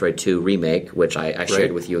Metroid 2 remake, which I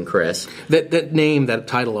shared with you and Chris. That name, that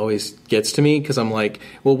title always gets to me because I'm like,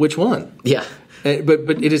 well, which one? Yeah.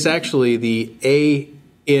 But it is actually the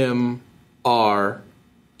AMR2,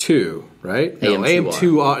 right? No,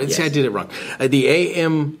 AM2R. Yes. See, I did it wrong. The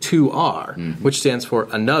AM2R, which stands for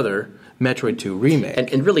Another Metroid 2 Remake.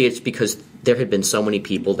 And really it's because there had been so many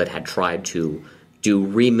people that had tried to do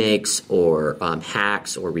remakes or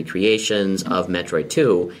hacks or recreations of Metroid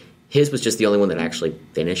 2. His was just the only one that actually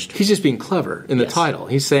finished. He's just being clever in the title.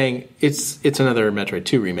 He's saying it's another Metroid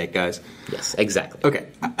 2 remake, guys. Yes, exactly. Okay.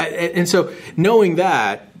 And so knowing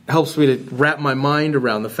that helps me to wrap my mind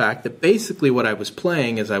around the fact that basically what I was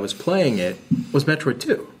playing as I was playing it was Metroid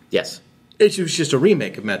 2. Yes. It was just a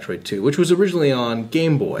remake of Metroid 2, which was originally on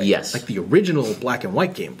Game Boy. Yes. Like the original black and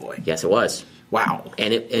white Game Boy. Yes, it was. Wow.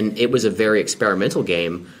 And it was a very experimental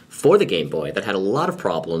game for the Game Boy that had a lot of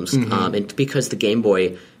problems, and because the Game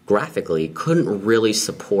Boy graphically couldn't really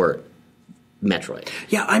support Metroid.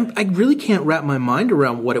 Yeah, I really can't wrap my mind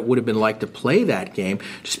around what it would have been like to play that game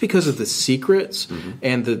just because of the secrets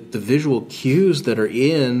and the visual cues that are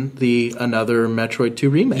in the Another Metroid 2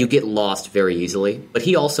 remake. You get lost very easily. But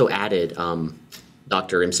he also added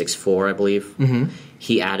Dr. M64, I believe.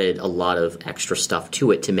 He added a lot of extra stuff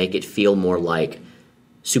to it to make it feel more like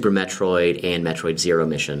Super Metroid and Metroid Zero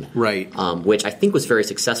Mission. Right. Which I think was very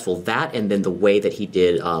successful. That and then the way that he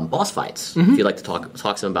did boss fights. If you'd like to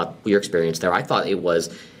talk some about your experience there, I thought it was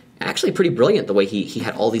actually pretty brilliant the way he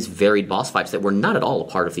had all these varied boss fights that were not at all a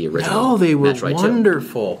part of the original. No, they were Metroid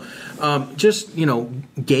wonderful. Just,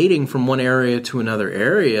 gating from one area to another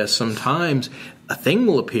area, sometimes a thing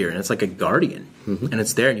will appear and it's like a guardian. And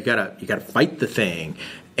it's there and you gotta fight the thing.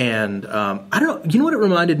 And I don't know. You know what it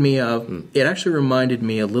reminded me of? It actually reminded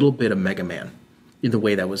me a little bit of Mega Man in the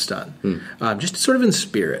way that was done. Just sort of in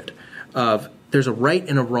spirit of there's a right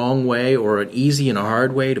and a wrong way or an easy and a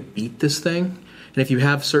hard way to beat this thing. And if you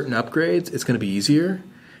have certain upgrades, it's going to be easier.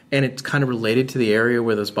 And it's kind of related to the area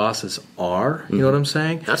where those bosses are. You know what I'm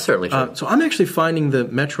saying? That's certainly true. So I'm actually finding the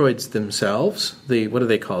Metroids themselves, what are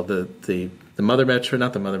they called? The Mother Metroid,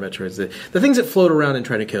 not the Mother Metroids, the things that float around and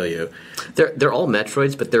try to kill you. They're all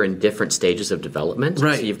Metroids, but they're in different stages of development.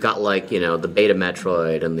 Right. So you've got the Beta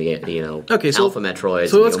Metroid and the Alpha Metroids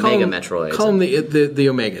so and the Omega Metroids. Call them the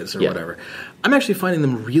Omegas or whatever. I'm actually finding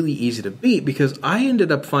them really easy to beat because I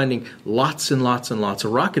ended up finding lots and lots and lots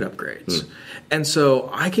of rocket upgrades. And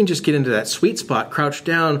so I can just get into that sweet spot, crouch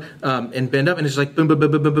down, and bend up, and it's like boom, boom,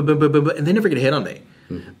 boom, boom, boom, boom, boom, boom, boom, and they never get a hit on me.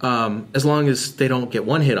 As long as they don't get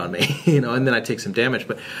one hit on me, and then I take some damage,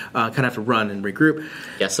 but kind of have to run and regroup.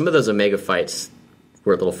 Yeah, some of those Omega fights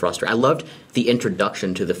were a little frustrating. I loved the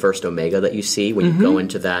introduction to the first Omega that you see when you go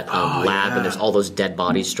into that lab and there's all those dead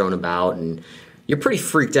bodies strewn about, and you're pretty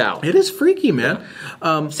freaked out. It is freaky, man.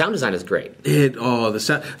 Sound design is great. The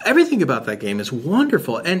sound, everything about that game is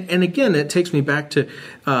wonderful. And again, it takes me back to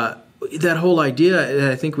that whole idea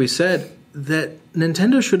that I think we said that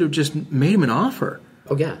Nintendo should have just made him an offer.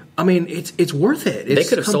 Oh yeah. I mean, it's worth it. They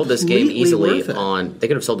could have sold this game easily on. They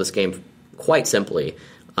could have sold this game quite simply.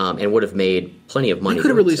 And would have made plenty of money. You could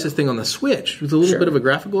have released this thing on the Switch with a little bit of a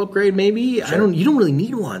graphical upgrade, maybe. Sure. You don't really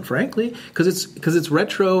need one, frankly, because it's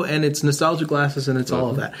retro and it's nostalgia glasses and it's all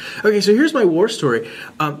of that. Okay, so here's my war story.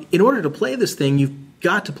 In order to play this thing, you've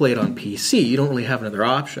got to play it on PC. You don't really have another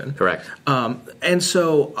option. Correct. And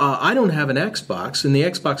so I don't have an Xbox, and the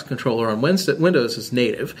Xbox controller on Windows is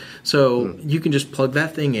native, so you can just plug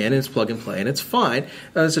that thing in, and it's plug and play, and it's fine.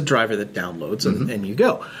 It's a driver that downloads, and you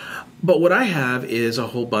go. But what I have is a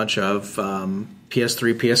whole bunch of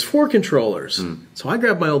PS3, PS4 controllers. So I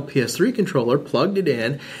grabbed my old PS3 controller, plugged it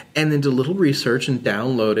in, and then did a little research and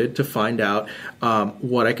downloaded to find out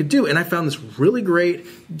what I could do. And I found this really great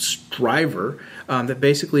driver that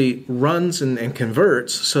basically runs and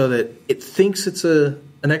converts so that it thinks it's an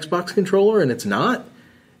Xbox controller, and it's not.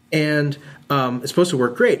 And it's supposed to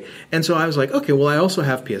work great. And so I was like, okay, well, I also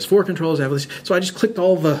have PS4 controllers. I have this. So I just clicked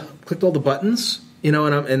all the buttons. And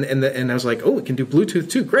I was like, oh, it can do Bluetooth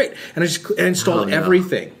too, great. And I installed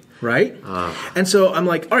everything, right? And so I'm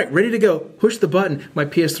like, all right, ready to go. Push the button. My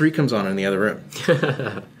PS3 comes on in the other room.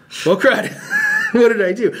 Well, crud. What did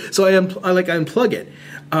I do? So I unplug it.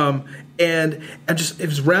 And it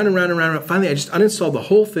was round and round and round. Finally, I just uninstalled the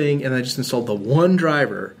whole thing, and I just installed the one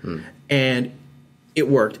driver, and it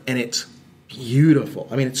worked. And it's beautiful.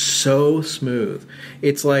 I mean, it's so smooth.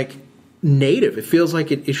 It's like native. It feels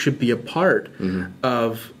like it should be a part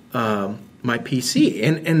of my PC.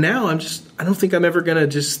 And now I don't think I'm ever going to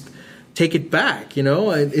just take it back.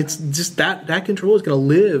 It's just that controller is going to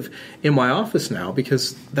live in my office now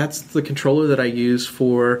because that's the controller that I use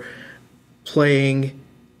for playing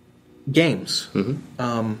games. And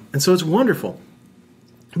so it's wonderful.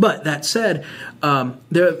 But that said,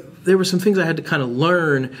 there were some things I had to kind of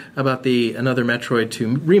learn about another Metroid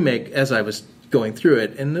 2 remake as I was going through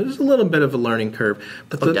it, and there was a little bit of a learning curve.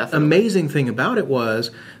 But the amazing thing about it was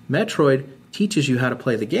Metroid teaches you how to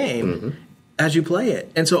play the game as you play it.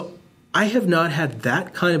 And so I have not had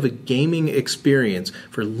that kind of a gaming experience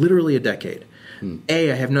for literally a decade. I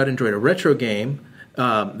have not enjoyed a retro game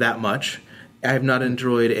that much. I have not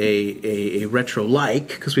enjoyed a retro-like,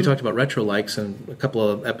 because we talked about retro-likes in a couple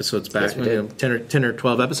of episodes back, 10 or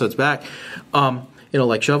 12 episodes back,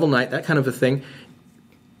 like Shovel Knight, that kind of a thing.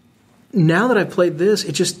 Now that I've played this,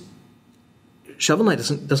 Shovel Knight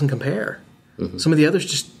doesn't compare. Some of the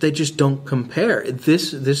others they just don't compare.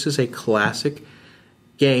 This is a classic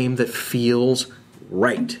game that feels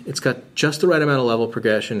right. It's got just the right amount of level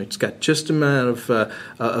progression. It's got just the amount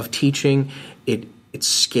of teaching. It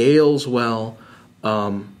scales well.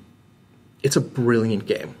 It's a brilliant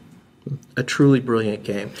game. A truly brilliant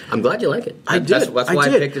game. I'm glad you like it. I did. That's why I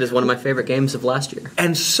picked it as one of my favorite games of last year.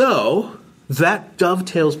 And so that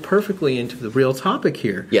dovetails perfectly into the real topic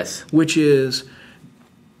here. Yes. Which is,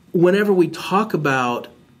 whenever we talk about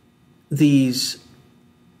these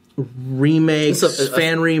remakes,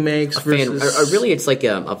 fan remakes, really it's like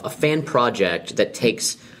a fan project that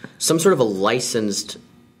takes some sort of a licensed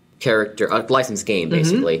character, a licensed game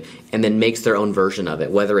basically, and then makes their own version of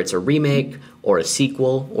it, whether it's a remake or a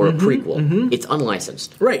sequel or a prequel. It's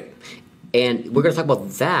unlicensed. Right. And we're going to talk about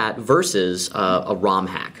that versus a ROM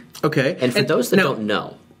hack. Okay. And for those that don't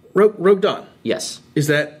know, Rogue Dawn. Yes. Is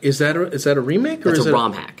that a remake or that's is a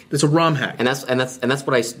ROM hack? It's a ROM hack. And that's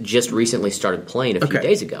what I just recently started playing a few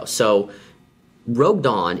days ago. So Rogue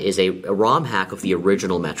Dawn is a ROM hack of the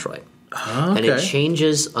original Metroid. And it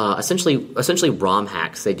changes essentially ROM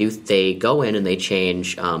hacks. They go in and they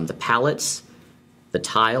change the palettes, the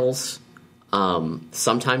tiles.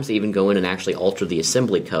 Sometimes they even go in and actually alter the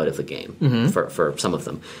assembly code of the game for some of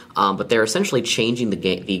them. But they're essentially changing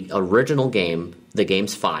the original game, the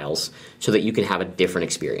game's files, so that you can have a different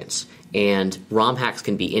experience. And ROM hacks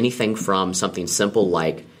can be anything from something simple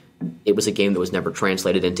like it was a game that was never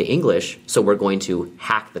translated into English, so we're going to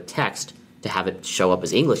hack the text to have it show up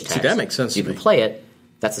as English text. See, that makes sense. So you can play it.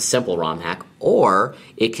 That's a simple ROM hack. Or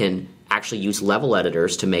it can actually use level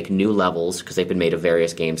editors to make new levels because they've been made of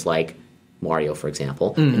various games like Mario, for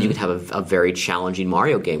example. And you can have a very challenging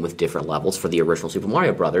Mario game with different levels for the original Super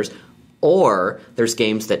Mario Brothers. Or there's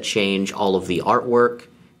games that change all of the artwork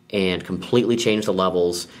and completely change the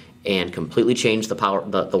levels and completely change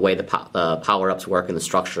the way the power-ups work and the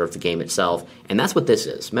structure of the game itself. And that's what this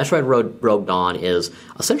is. Metroid Rogue Dawn is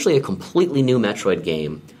essentially a completely new Metroid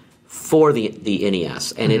game for the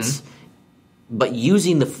NES. And it's but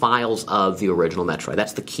using the files of the original Metroid.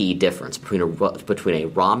 That's the key difference between a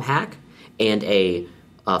ROM hack and an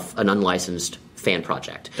unlicensed fan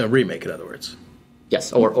project. A remake, in other words.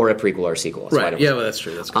 Yes, or a prequel or a sequel. Right. Yeah, well, that's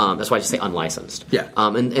true. That's why I just say unlicensed. Yeah.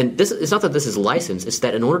 And this, it's not that this is licensed. It's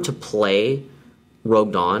that in order to play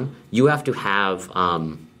Rogue Dawn, you have to have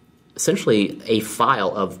essentially a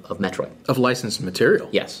file of Metroid. Of licensed material.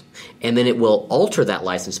 Yes. And then it will alter that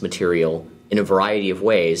licensed material in a variety of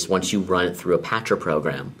ways once you run it through a patcher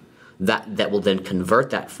program. That will then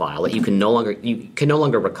convert that file. That you can no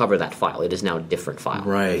longer recover that file. It is now a different file.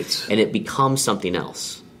 Right. And it becomes something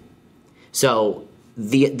else. So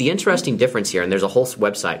the interesting difference here, and there's a whole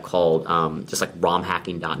website called just like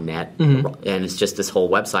romhacking.net, and it's just this whole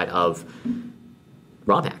website of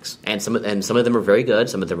ROM hacks, and some of them are very good,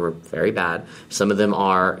 some of them are very bad, some of them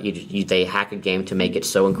are they hack a game to make it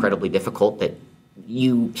so incredibly difficult that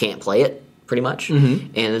you can't play it pretty much,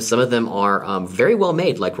 and some of them are very well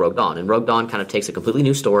made, like Rogue Dawn. And Rogue Dawn kind of takes a completely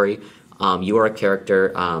new story. You are a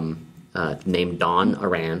character named Dawn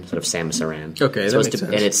Aran, sort of Samus Aran. Okay, that makes sense.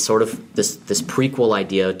 And it's sort of this prequel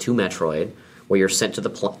idea to Metroid, where you're sent to the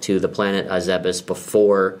planet Zebes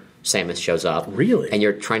before Samus shows up. Really? And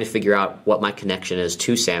you're trying to figure out what my connection is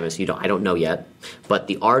to Samus. I don't know yet, but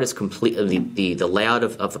the art is completely the layout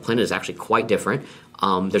of the planet is actually quite different.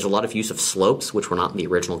 There's a lot of use of slopes, which were not in the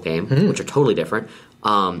original game, which are totally different.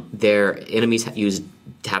 Their enemies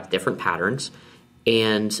have different patterns,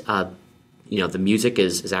 and the music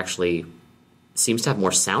is actually seems to have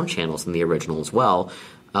more sound channels than the original as well.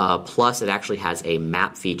 Plus, it actually has a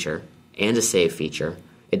map feature and a save feature.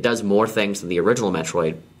 It does more things than the original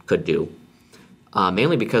Metroid could do,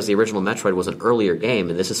 mainly because the original Metroid was an earlier game,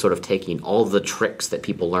 and this is sort of taking all the tricks that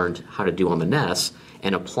people learned how to do on the NES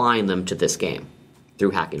and applying them to this game through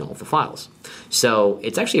hacking all of the files. So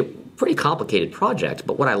it's actually a pretty complicated project,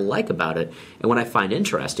 but what I like about it and what I find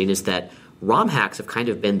interesting is that ROM hacks have kind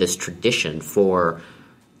of been this tradition for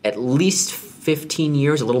at least 15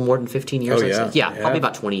 years, a little more than 15 years. Oh, yeah. I'd say. Yeah, probably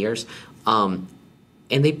about 20 years. And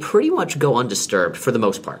they pretty much go undisturbed for the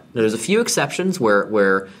most part. There's a few exceptions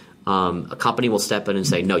where a company will step in and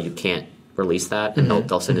say, no, you can't release that, and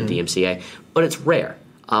they'll send a DMCA. But it's rare.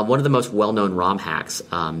 One of the most well-known ROM hacks,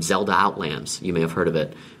 Zelda Outlands, you may have heard of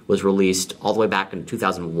it, was released all the way back in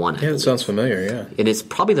 2001. Yeah, it sounds familiar, yeah. And it's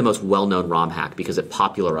probably the most well-known ROM hack because it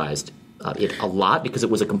popularized it a lot, because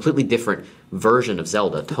it was a completely different version of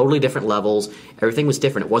Zelda. Totally different levels. Everything was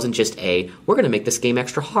different. It wasn't just we're going to make this game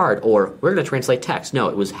extra hard, or we're going to translate text. No,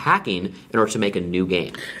 it was hacking in order to make a new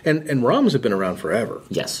game. And ROMs have been around forever.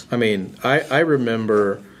 Yes. I mean, I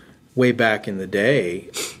remember way back in the day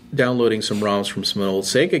downloading some ROMs from some old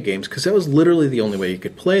Sega games, because that was literally the only way you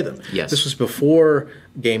could play them. Yes. This was before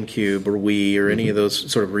GameCube or Wii or any of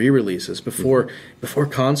those sort of re-releases, before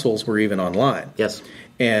consoles were even online. Yes.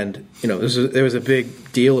 And there was a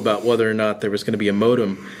big deal about whether or not there was going to be a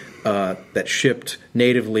modem that shipped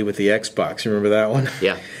natively with the Xbox. You remember that one?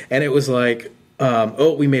 Yeah. And it was like,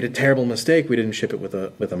 we made a terrible mistake. We didn't ship it with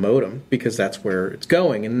a modem, because that's where it's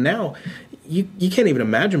going. And now you can't even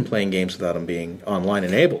imagine playing games without them being online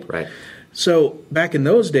enabled. Right. So back in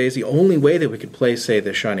those days, the only way that we could play, say,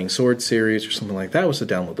 the Shining Sword series or something like that was to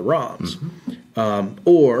download the ROMs,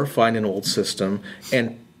 or find an old system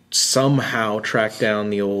and somehow track down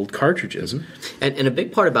the old cartridges. And a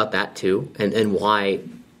big part about that too, and why,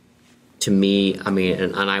 to me, I mean,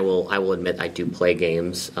 and I will admit I do play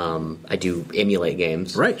games. I do emulate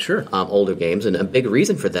games. Right, sure. Older games, and a big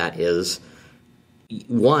reason for that is,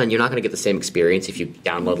 one, you're not going to get the same experience if you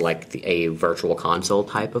download like a virtual console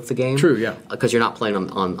type of the game. True, yeah. Because you're not playing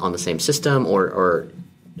on the same system, or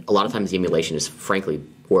a lot of times the emulation is frankly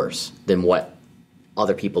worse than what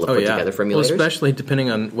other people have put together for emulators. Well, especially depending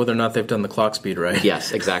on whether or not they've done the clock speed right.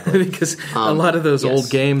 Yes, exactly. Because a lot of those old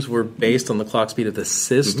games were based on the clock speed of the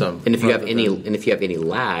system. And if you have any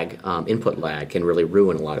lag, input lag can really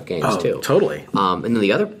ruin a lot of games too. Totally. And then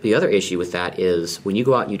the other issue with that is when you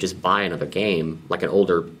go out and you just buy another game, like an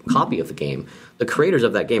older copy of the game, the creators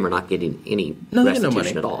of that game are not getting any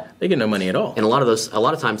restitution at all. They get no money at all. And a lot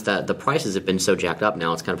of times that the prices have been so jacked up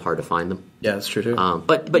now, it's kind of hard to find them. Yeah, that's true too.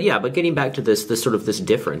 But getting back to this sort of this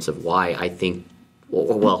difference of why I think,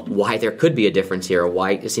 why there could be a difference here, or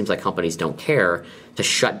why it seems like companies don't care to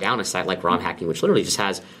shut down a site like ROM hacking, which literally just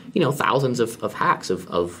has thousands of hacks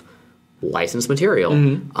of licensed material.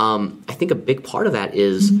 I think a big part of that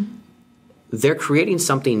is they're creating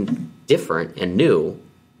something different and new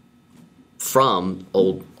from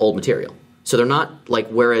old material. So they're not like,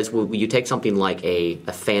 whereas you take something like a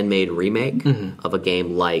fan-made remake of a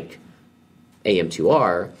game like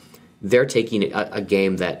AM2R, they're taking a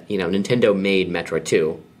game that Nintendo made Metroid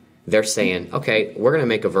 2, they're saying, okay, we're going to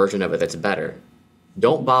make a version of it that's better.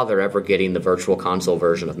 Don't bother ever getting the virtual console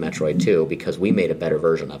version of Metroid 2 because we made a better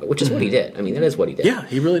version of it, which is what he did. I mean, that is what he did. Yeah,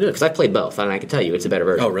 he really did. Because I played both, and I can tell you it's a better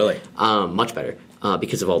version. Oh, really? Much better,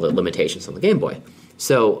 because of all the limitations on the Game Boy.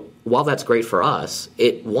 So while that's great for us,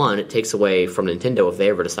 it takes away from Nintendo if they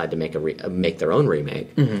ever decide to make their own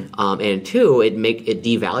remake, and two, it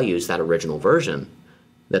devalues that original version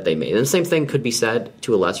that they made. And the same thing could be said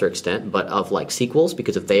to a lesser extent, but of like sequels,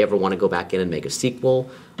 because if they ever want to go back in and make a sequel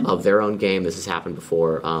of their own game, this has happened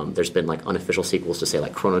before. There's been like unofficial sequels to say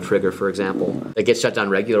like Chrono Trigger, for example, that gets shut down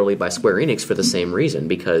regularly by Square Enix for the same reason,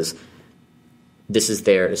 because this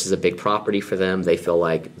is a big property for them. They feel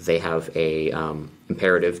like they have a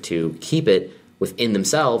imperative to keep it within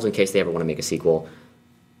themselves in case they ever want to make a sequel.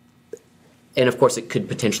 And of course, it could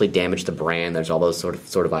potentially damage the brand. There's all those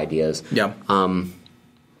sort of ideas. Yeah.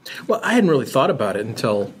 Well, I hadn't really thought about it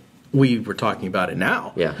until we were talking about it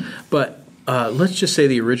now. Yeah. But let's just say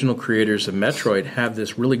the original creators of Metroid have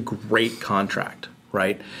this really great contract,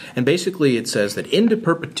 right? And basically it says that into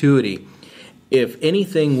perpetuity, if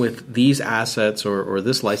anything with these assets or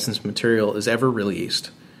this licensed material is ever released,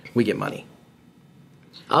 we get money.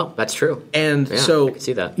 Oh, that's true. And yeah, so, I can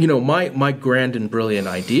see that. You know, my grand and brilliant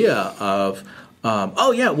idea of, why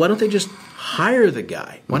don't they just hire the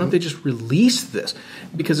guy? Why don't they just release this?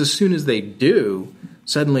 Because as soon as they do,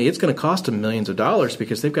 suddenly it's going to cost them millions of dollars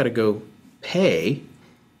because they've got to go pay,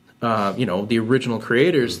 the original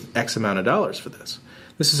creators X amount of dollars for this.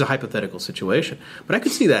 This is a hypothetical situation, but I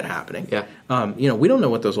could see that happening. Yeah. We don't know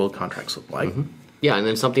what those old contracts look like. Mm-hmm. Yeah, and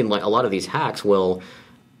then something like a lot of these hacks will,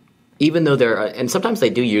 even though and sometimes they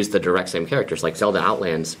do use the direct same characters, like Zelda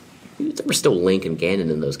Outlands. There were still Link and Ganon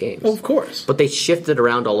in those games. Oh, of course. But they shifted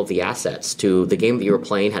around all of the assets to the game that you were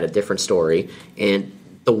playing had a different story, and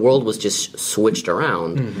the world was just switched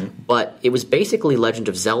around. Mm-hmm. But it was basically Legend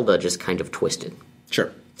of Zelda just kind of twisted.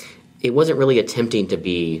 Sure. It wasn't really attempting to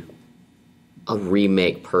be a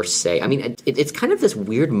remake per se. I mean, it's kind of this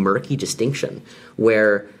weird murky distinction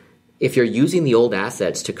where if you're using the old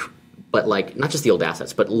assets but like not just the old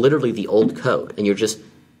assets, but literally the old code, and you're just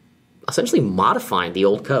essentially modifying the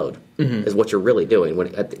old code is what you're really doing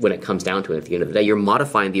when it comes down to it. At the end of the day, you're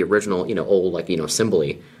modifying the original, old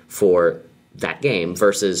assembly for that game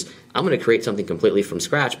versus I'm going to create something completely from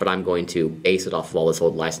scratch, but I'm going to base it off of all this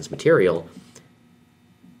old licensed material.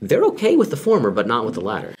 They're okay with the former, but not with the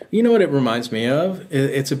latter. You know what it reminds me of?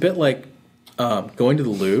 It's a bit like going to the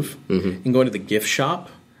Louvre and going to the gift shop.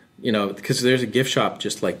 Because there's a gift shop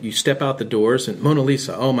just like you step out the doors and Mona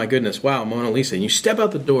Lisa, oh my goodness, wow, Mona Lisa. And you step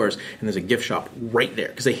out the doors and there's a gift shop right there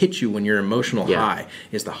because they hit you when your emotional high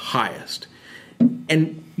is the highest.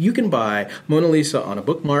 And you can buy Mona Lisa on a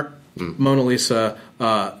bookmark, Mona Lisa,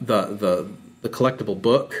 the collectible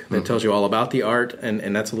book that tells you all about the art,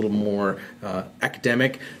 and that's a little more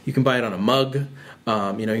academic. You can buy it on a mug. You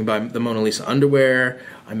can buy the Mona Lisa underwear.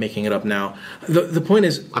 I'm making it up now. The point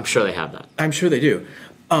is, I'm sure they have that. I'm sure they do.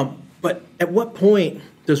 But at what point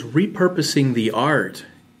does repurposing the art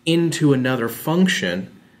into another function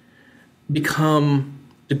become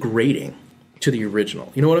degrading to the original?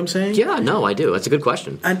 You know what I'm saying? Yeah, no, I do. That's a good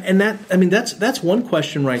question. And that's one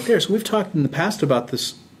question right there. So we've talked in the past about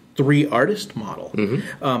this 3-artist model.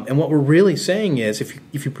 And what we're really saying is if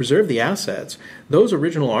you preserve the assets, those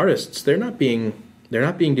original artists, they're not being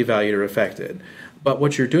devalued or affected. But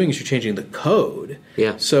what you're doing is you're changing the code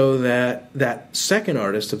so that second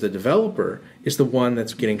artist of the developer is the one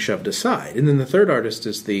that's getting shoved aside. And then the third artist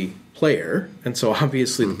is the player. And so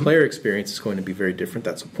obviously the player experience is going to be very different.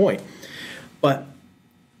 That's the point. But,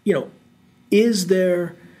 is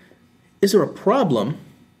there a problem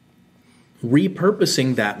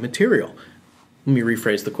repurposing that material? Let me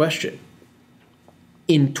rephrase the question.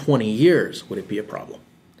 In 20 years, would it be a problem?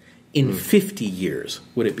 In 50 years,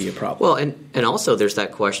 would it be a problem? Well, and also there's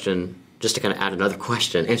that question, just to kind of add another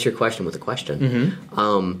question, answer your question with a question.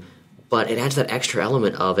 But it adds that extra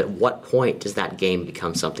element of at what point does that game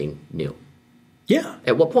become something new? Yeah.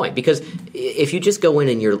 At what point? Because if you just go in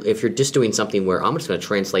and if you're just doing something where I'm just going to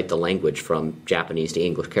translate the language from Japanese to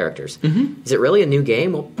English characters, is it really a new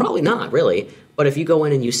game? Well, probably not, really. But if you go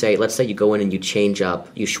in and you say, let's say you go in and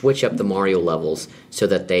you switch up the Mario levels so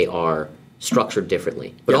that they are structured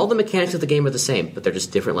differently, but all the mechanics of the game are the same, but they're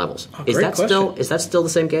just different levels. Is that still the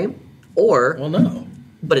same game? Or no,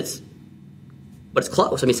 but it's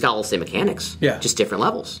close. I mean, it's got all the same mechanics, just different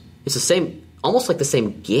levels. It's the same, almost like the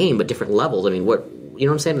same game, but different levels. I mean, what you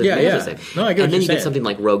know what I'm saying? The mechanics are the same. No, I get and then you saying. get something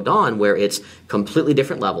like Rogue Dawn, where it's completely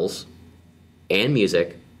different levels, and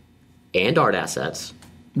music, and art assets,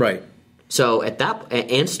 right? So at that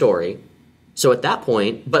and story, so at that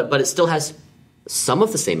point, but it still has some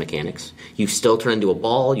of the same mechanics. You still turn into a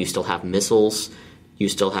ball. You still have missiles. You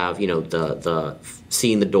still have, the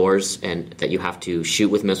seeing the doors and that you have to shoot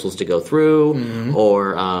with missiles to go through,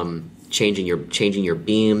 or changing your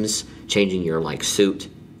beams, changing your suit,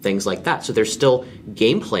 things like that. So there's still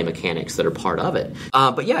gameplay mechanics that are part of it.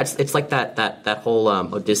 But yeah, it's like that whole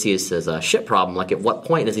Odysseus' ship problem. Like, at what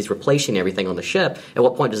point, as he's replacing everything on the ship, at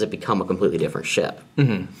what point does it become a completely different ship?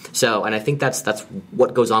 So, and I think that's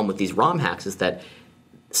what goes on with these ROM hacks, is that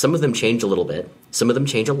some of them change a little bit, some of them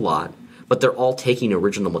change a lot, but they're all taking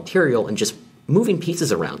original material and just moving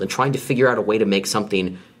pieces around and trying to figure out a way to make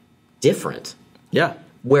something different. Yeah.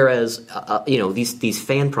 Whereas, these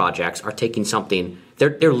fan projects are taking something.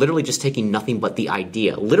 They're literally just taking nothing but the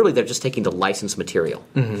idea. Literally, they're just taking the licensed material,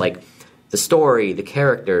 like the story, the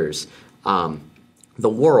characters, the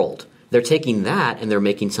world. They're taking that and they're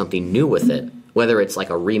making something new with it. Whether it's like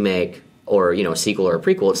a remake or a sequel or a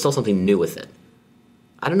prequel, it's still something new with it.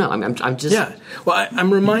 I don't know. I'm just... Yeah. Well,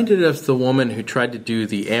 I'm reminded of the woman who tried to do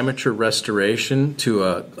the amateur restoration to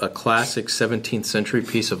a classic 17th century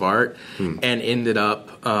piece of art and ended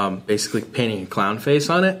up basically painting a clown face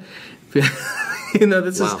on it.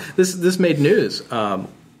 This made news a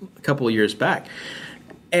couple of years back.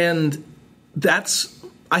 And that's,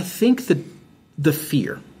 I think, the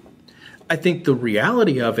fear. I think the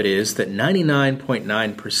reality of it is that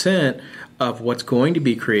 99.9% of what's going to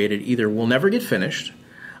be created either will never get finished,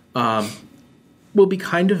 will be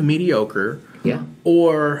kind of mediocre,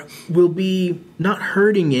 or will be not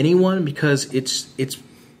hurting anyone because it's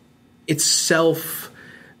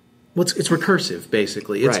recursive,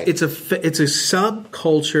 basically. It's a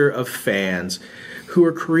subculture of fans who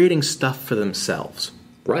are creating stuff for themselves.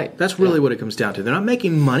 Right. That's really what it comes down to. They're not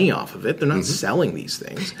making money off of it. They're not selling these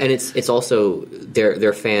things. And it's also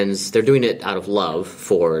their fans. They're doing it out of love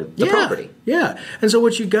for the property. Yeah. And so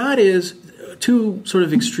what you got is two sort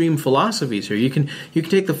of extreme philosophies here. You can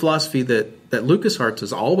take the philosophy that LucasArts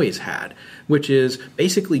has always had, which is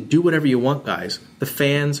basically do whatever you want, guys. The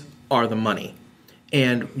fans are the money.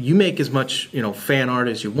 And you make as much, fan art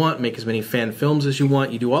as you want, make as many fan films as you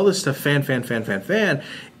want. You do all this stuff, fan.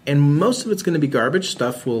 And most of it's going to be garbage.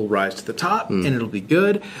 Stuff will rise to the top, and it'll be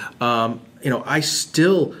good. I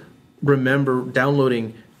still remember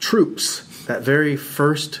downloading Troops, that very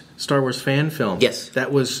first Star Wars fan film. Yes.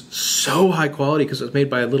 That was so high quality because it was made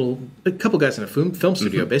by a couple guys in a film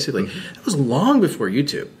studio, basically. That was long before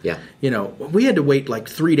YouTube. Yeah. We had to wait like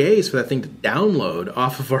 3 days for that thing to download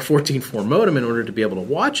off of our 14.4 modem in order to be able to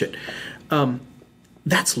watch it.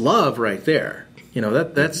 That's love right there.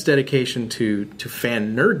 That's dedication to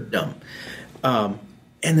fan nerddom. And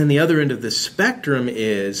then the other end of the spectrum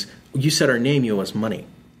is, you said our name, you owe us money.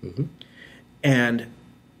 And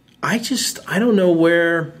I don't know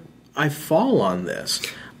where I fall on this.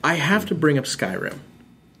 I have to bring up Skyrim.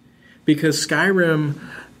 Because Skyrim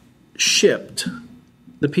shipped,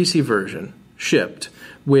 the PC version shipped,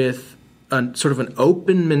 with sort of an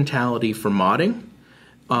open mentality for modding.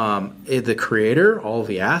 The creator, all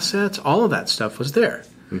the assets, all of that stuff was there.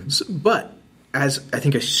 But as I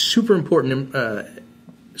think a super important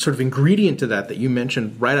sort of ingredient to that you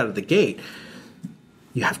mentioned right out of the gate,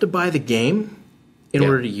 you have to buy the game in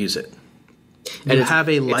order to use it. And you have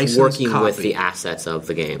a licensed working copy. With the assets of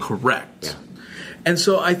the game. Correct. Yeah. And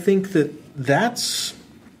so I think that's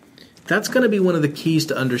going to be one of the keys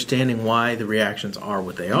to understanding why the reactions are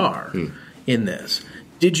what they are in this.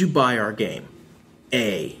 Did you buy our game?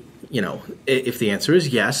 If the answer is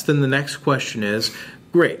yes, then the next question is,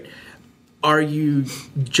 great. Are you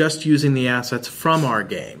just using the assets from our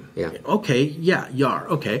game? Yeah. Okay, yeah, you are.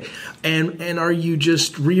 Okay. And are you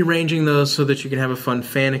just rearranging those so that you can have a fun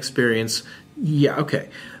fan experience? Yeah, okay.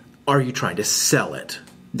 Are you trying to sell it?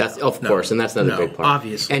 That's of course, and that's another big part.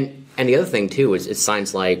 Obviously. And the other thing too is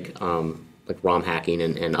signs like ROM hacking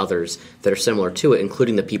and others that are similar to it,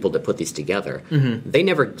 including the people that put these together. They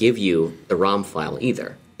never give you the ROM file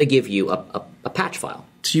either. They give you a patch file.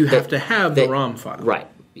 So you have to have the ROM file. Right.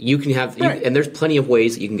 You can have, and there's plenty of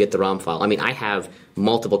ways that you can get the ROM file. I mean, I have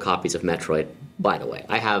multiple copies of Metroid, by the way.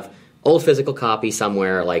 I have old physical copy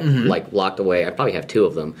somewhere, like locked away. I probably have 2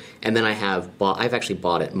 of them. And then I've actually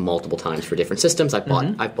bought it multiple times for different systems. I've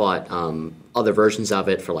bought other versions of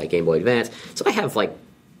it for like Game Boy Advance. So I have like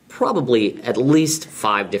probably at least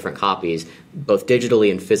 5 different copies, both digitally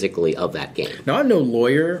and physically, of that game. Now, I'm no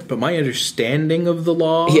lawyer, but my understanding of the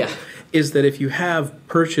law is that if you have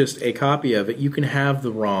purchased a copy of it, you can have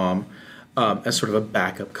the ROM as sort of a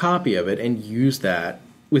backup copy of it and use that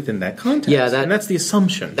within that context. Yeah, and that's the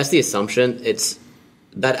assumption. That's the assumption. It's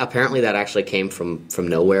that apparently that actually came from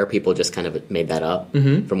nowhere. People just kind of made that up,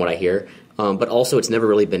 from what I hear. but also it's never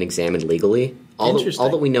really been examined legally. All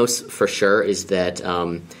that we know for sure is that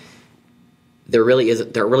there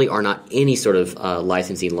really are not any sort of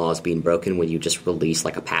licensing laws being broken when you just release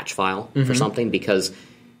like a patch file for something, because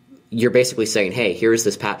you're basically saying, hey, here's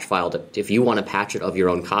this patch file. If you want to patch it of your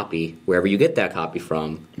own copy, wherever you get that copy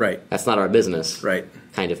from, right, that's not our business. Right.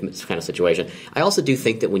 Kind of situation. I also do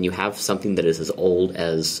think that when you have something that is as old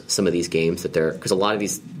as some of these games, that because a lot of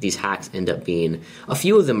these hacks end up being, a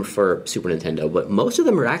few of them are for Super Nintendo, but most of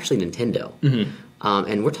them are actually Nintendo.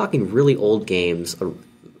 And we're talking really old games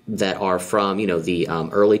that are from the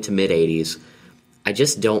early to mid 80s. I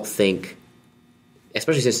just don't think,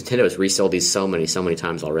 especially since Nintendo has resold these so many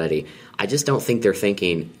times already, I just don't think they're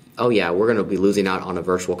thinking, oh yeah, we're going to be losing out on a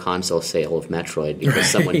virtual console sale of Metroid because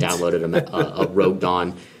someone downloaded a Rogue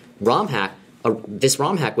Dawn ROM hack. This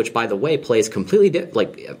ROM hack, which by the way plays completely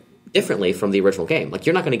differently from the original game. Like,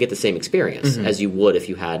 you're not going to get the same experience as you would if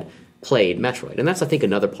you had played Metroid. And that's, I think,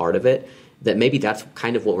 another part of it, that maybe that's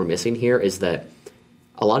kind of what we're missing here, is that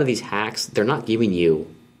a lot of these hacks, they're not giving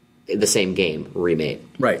you the same game remade.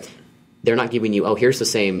 Right. They're not giving you, oh, here's the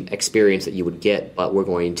same experience that you would get, but we're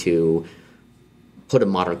going to put a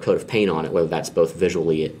modern coat of paint on it, whether that's both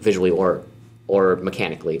visually or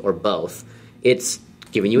mechanically or both. It's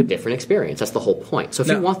giving you a different experience. That's the whole point. So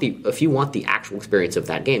if you want the actual experience of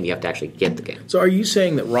that game, you have to actually get the game. So are you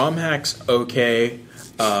saying that ROM hacks okay,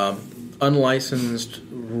 unlicensed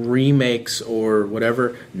remakes or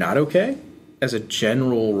whatever not okay as a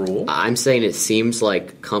general rule? I'm saying it seems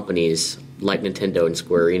like companies like Nintendo and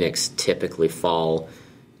Square Enix typically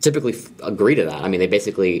agree to that. I mean, they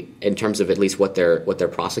basically, in terms of at least what they're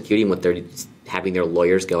prosecuting, what they're having their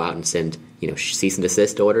lawyers go out and send, cease and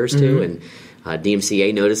desist orders to, and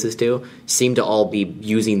DMCA notices to, seem to all be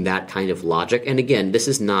using that kind of logic. And again, this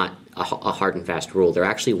is not a hard and fast rule. There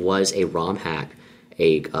actually was a ROM hack,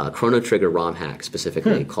 a Chrono Trigger ROM hack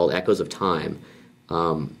specifically, called Echoes of Time,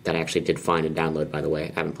 that I actually did find and download, by the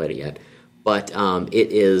way. I haven't played it yet. But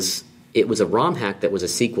it was a ROM hack that was a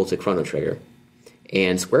sequel to Chrono Trigger.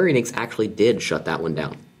 And Square Enix actually did shut that one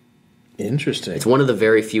down. Interesting. It's one of the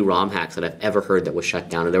very few ROM hacks that I've ever heard that was shut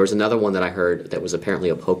down. And there was another one that I heard that was apparently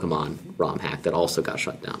a Pokemon ROM hack that also got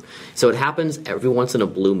shut down. So it happens every once in a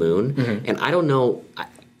blue moon. And I don't know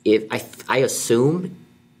if I assume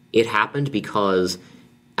it happened because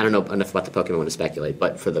I don't know enough about the Pokemon one to speculate.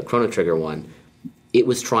 But for the Chrono Trigger one, it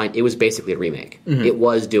was basically a remake. It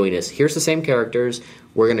was doing this. Here's the same characters.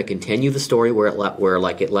 We're going to continue the story where it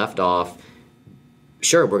left off.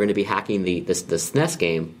 Sure, we're going to be hacking this SNES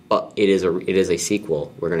game, but it is a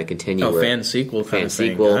sequel. We're going to continue. Fan sequel.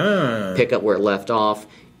 Pick up where it left off.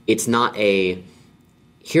 It's not here's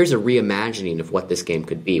a reimagining of what this game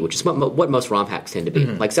could be, which is what most ROM hacks tend to be.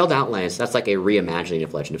 Like Zelda Outlands, that's like a reimagining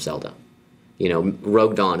of Legend of Zelda.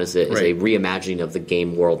 Rogue Dawn is a reimagining of the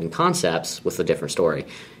game world and concepts with a different story.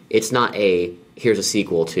 It's not here's a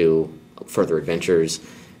sequel to Further Adventures.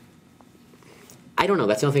 I don't know.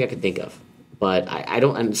 That's the only thing I could think of. But I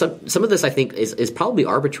don't. And some of this I think is probably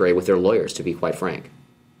arbitrary with their lawyers, to be quite frank.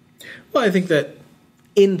 Well, I think that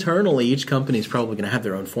internally each company is probably going to have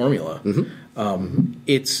their own formula.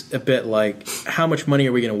 It's a bit like, how much money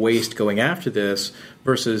are we going to waste going after this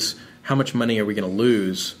versus how much money are we going to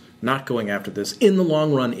lose not going after this in the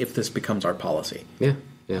long run if this becomes our policy. Yeah.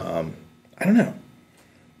 I don't know.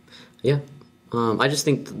 Yeah. I just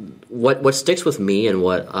think what sticks with me and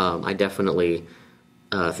what I definitely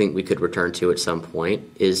think we could return to at some point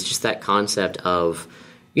is just that concept of,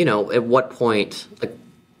 at what point, like,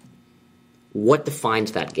 what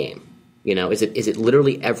defines that game? Is it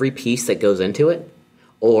literally every piece that goes into it,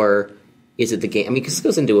 or is it the game? I mean, because this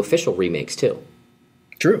goes into official remakes too.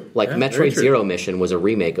 True. Like Metroid Zero Mission was a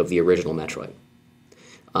remake of the original Metroid.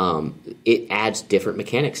 It adds different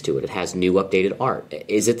mechanics to it. It has new updated art.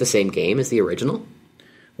 Is it the same game as the original?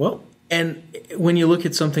 Well, and when you look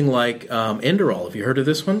at something like Enderall, have you heard of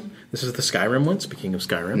this one? This is the Skyrim one, speaking of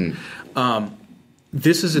Skyrim.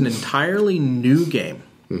 This is an entirely new game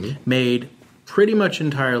made pretty much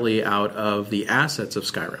entirely out of the assets of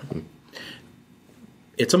Skyrim.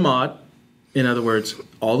 It's a mod. In other words,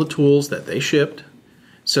 all the tools that they shipped.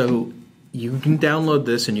 So you can download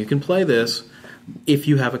this and you can play this if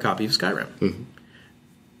you have a copy of Skyrim.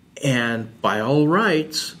 And by all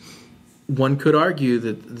rights, one could argue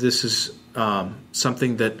that this is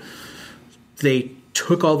something that they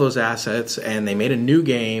took all those assets and they made a new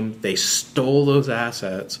game. They stole those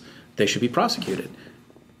assets. They should be prosecuted.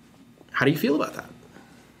 How do you feel about that?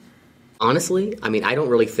 Honestly, I mean, I don't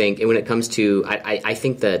really think, and when it comes to, I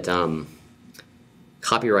think that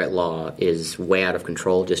copyright law is way out of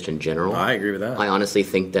control just in general. I agree with that. I honestly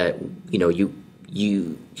think that, you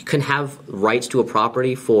you can have rights to a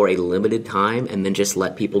property for a limited time and then just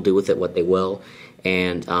let people do with it what they will,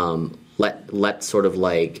 and let sort of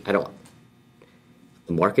like the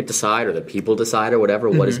market decide or the people decide or whatever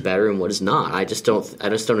what is better and what is not. I just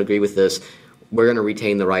don't agree with this. We're going to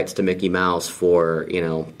retain the rights to Mickey Mouse for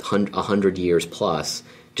 100 years plus.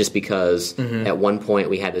 Just because at one point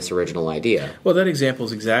we had this original idea. Well, that example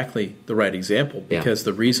is exactly the right example, because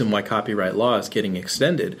the reason why copyright law is getting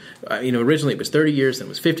extended, originally it was 30 years, then it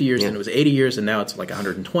was 50 years, then it was 80 years, and now it's like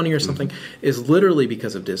 120 or something, is literally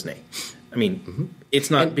because of Disney. I mean, it's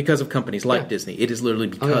not because of companies like Disney. It is literally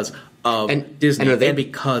because of Disney and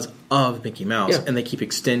because of Mickey Mouse, and they keep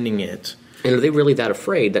extending it. And are they really that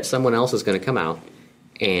afraid that someone else is going to come out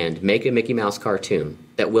and make a Mickey Mouse cartoon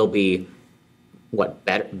that will be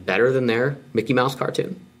better than their Mickey Mouse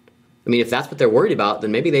cartoon? I mean, if that's what they're worried about,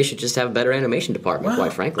 then maybe they should just have a better animation department,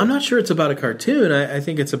 quite frankly. I'm not sure it's about a cartoon. I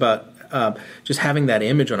think it's about just having that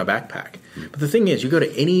image on a backpack. But the thing is, you go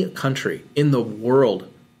to any country in the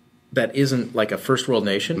world that isn't like a first world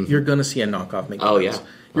nation, you're going to see a knockoff Mickey Mouse. Yeah.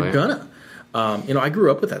 You're gonna. I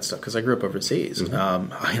grew up with that stuff because I grew up overseas.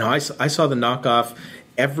 I saw the knockoff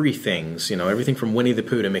everything from Winnie the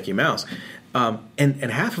Pooh to Mickey Mouse.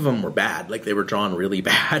 And half of them were bad, like they were drawn really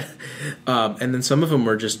bad. And then some of them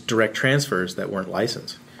were just direct transfers that weren't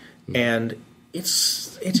licensed. And it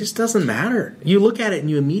just doesn't matter. You look at it and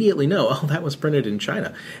you immediately know, oh, that was printed in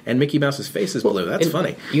China. And Mickey Mouse's face is blue. That's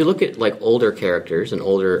funny. You look at like older characters and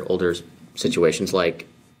older situations like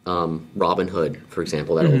Robin Hood, for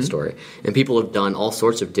example, that old story. And people have done all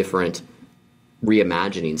sorts of different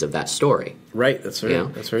reimaginings of that story. Right, that's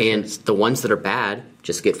right. That's right. And the ones that are bad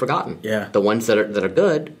just get forgotten. Yeah. The ones that are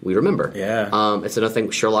good, we remember. Yeah. It's another thing.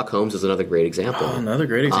 Sherlock Holmes is another great example. Oh, another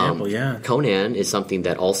great example. Yeah. Conan is something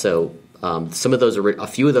that also a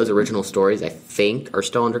few of those original stories I think are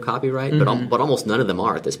still under copyright, but almost none of them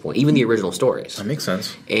are at this point. Even the original stories. That makes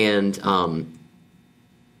sense. And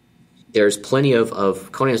there's plenty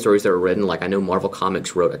of Conan stories that were written. Like I know Marvel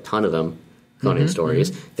Comics wrote a ton of them. Conan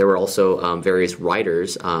stories. There were also various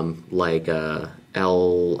writers like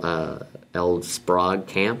L. Sprague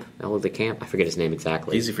Camp, L. of the Camp. I forget his name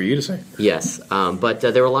exactly. Easy for you to say. Yes, but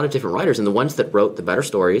there were a lot of different writers, and the ones that wrote the better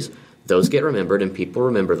stories, those get remembered, and people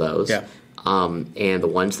remember those. Yeah. And the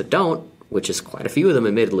ones that don't, which is quite a few of them,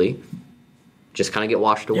 admittedly, just kind of get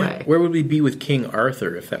washed away. Yeah. Where would we be with King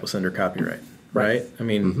Arthur if that was under copyright? Right? I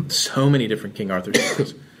mean, so many different King Arthur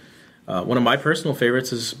stories. One of my personal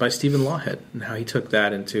favorites is by Stephen Lawhead and how he took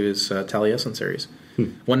that into his Taliesin series.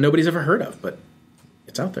 One nobody's ever heard of, but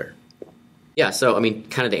it's out there. Yeah, so, I mean,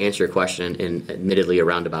 kind of to answer your question in admittedly a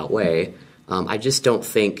roundabout way, I just don't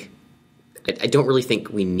think – I don't really think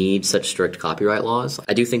we need such strict copyright laws.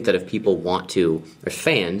 I do think that if people want to – or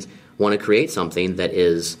fans want to create something that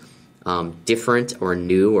is different or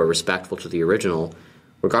new or respectful to the original,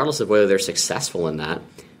 regardless of whether they're successful in that,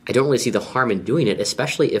 I don't really see the harm in doing it,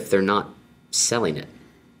 especially if they're not selling it.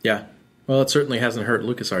 Yeah. Well, it certainly hasn't hurt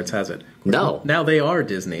LucasArts, has it? No. Now they are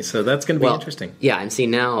Disney, so that's going to be interesting. Yeah, and see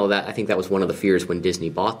now that I think that was one of the fears when Disney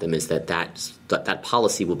bought them is that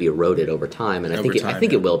policy will be eroded over time, and I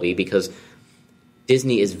think it will be because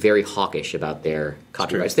Disney is very hawkish about their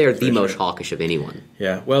copyrights. They are the most hawkish of anyone.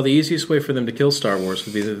 Yeah. Well, the easiest way for them to kill Star Wars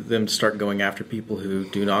would be them to start going after people who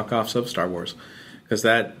do knockoffs of Star Wars, because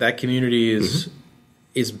that community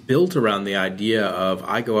is built around the idea of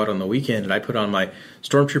I go out on the weekend and I put on my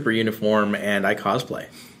stormtrooper uniform and I cosplay.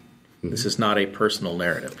 This is not a personal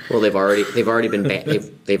narrative. Well, they've already been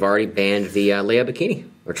they've already banned the Leia bikini,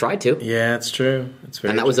 or tried to. Yeah, it's true.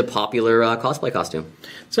 And that was a popular cosplay costume.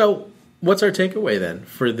 So, what's our takeaway then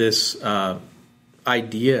for this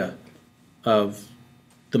idea of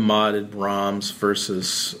the modded ROMs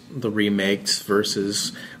versus the remakes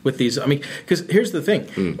versus with these? I mean, because here's the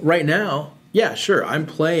thing. Right now, yeah, sure, I'm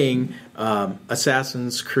playing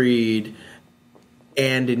Assassin's Creed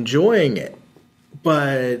and enjoying it,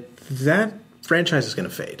 but that franchise is going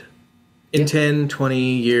to fade. In 10, 20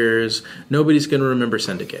 years, nobody's going to remember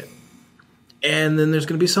Syndicate. And then there's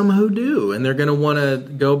going to be some who do, and they're going to want to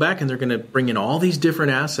go back, and they're going to bring in all these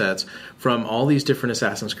different assets from all these different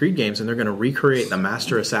Assassin's Creed games, and they're going to recreate the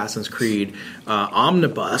Master Assassin's Creed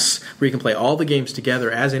omnibus, where you can play all the games together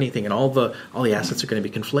as anything, and all the assets are going to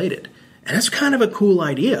be conflated. And that's kind of a cool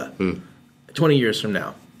idea 20 years from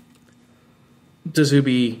now. Does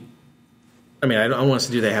Ubi... I mean, I don't want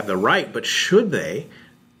to do they have the right, but should they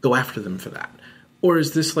go after them for that? Or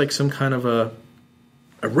is this like some kind of a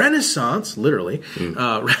renaissance, literally,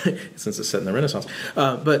 since it's set in the Renaissance,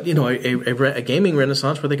 but, you know, a gaming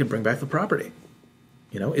renaissance where they could bring back the property?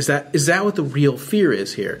 You know, is that what the real fear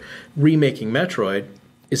is here? Remaking Metroid,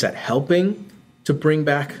 is that helping to bring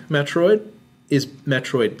back Metroid? Is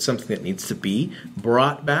Metroid something that needs to be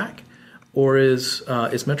brought back, or is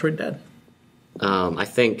Metroid dead? I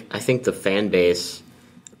think the fan base.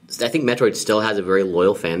 I think Metroid still has a very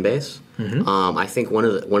loyal fan base. Mm-hmm. I think one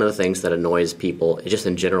of the things that annoys people, just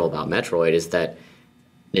in general about Metroid, is that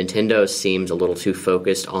Nintendo seems a little too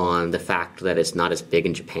focused on the fact that it's not as big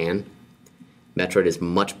in Japan. Metroid is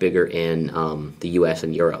much bigger in the U.S.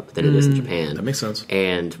 and Europe than it is in Japan. That makes sense.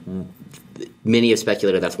 And many have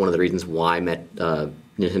speculated that's one of the reasons why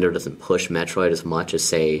Nintendo doesn't push Metroid as much as,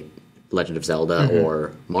 say, Legend of Zelda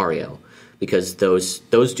or Mario, because those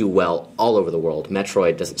do well all over the world.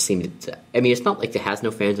 Metroid doesn't seem to... I mean, it's not like it has no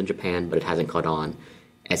fans in Japan, but it hasn't caught on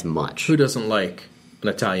as much. Who doesn't like an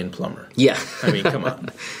Italian plumber? Yeah. I mean, come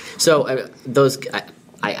on. So those...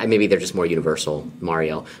 I maybe they're just more universal,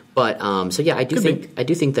 Mario. But so yeah, I do think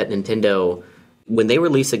that Nintendo, when they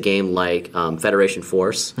release a game like Federation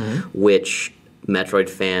Force, which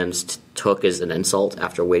Metroid fans took as an insult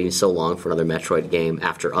after waiting so long for another Metroid game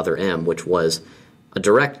after Other M, which was a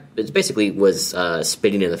direct, it basically was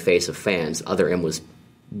spitting in the face of fans. Other M was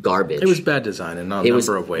garbage. It was bad design in a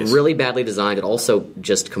number of ways. It was really badly designed. It also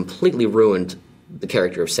just completely ruined the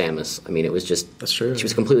character of Samus. I mean, it was just... That's true. She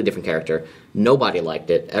was a completely different character. Nobody liked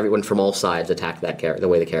it. Everyone from all sides attacked that the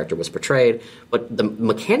way the character was portrayed. But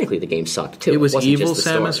mechanically, the game sucked, too. It was wasn't evil just the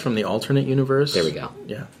Samus story. from the alternate universe. There we go.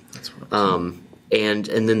 Yeah, that's what and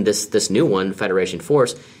then this new one, Federation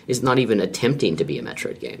Force, is not even attempting to be a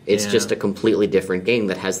Metroid game. It's just a completely different game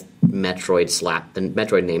that has the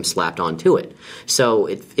Metroid name slapped onto it. So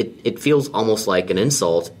it feels almost like an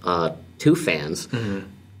insult to fans. Mm-hmm.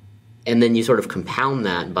 And then you sort of compound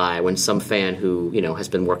that by when some fan who, has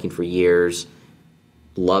been working for years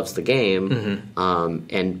loves the game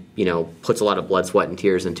and, puts a lot of blood, sweat, and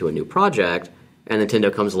tears into a new project, and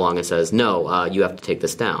Nintendo comes along and says, no, you have to take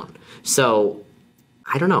this down. So,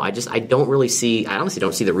 I don't know. I honestly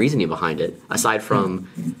don't see the reasoning behind it, aside from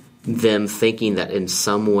them thinking that in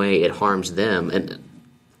some way it harms them, and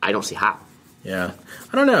I don't see how. Yeah.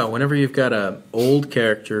 I don't know. Whenever you've got an old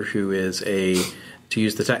character who is to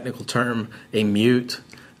use the technical term, a mute,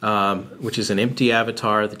 which is an empty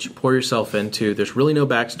avatar that you pour yourself into. There's really no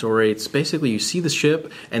backstory. It's basically you see the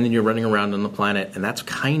ship, and then you're running around on the planet, and that's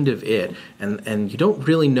kind of it. And you don't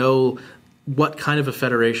really know what kind of a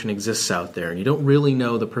federation exists out there, and you don't really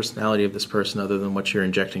know the personality of this person other than what you're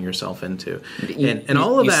injecting yourself into. And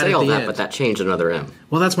all of that. You say all that, end, but that changed Another M.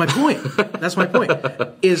 Well, that's my point. That's my point.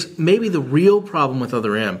 Is maybe the real problem with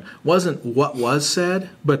Other M wasn't what was said,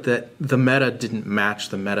 but that the meta didn't match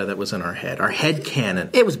the meta that was in our head. Our head canon.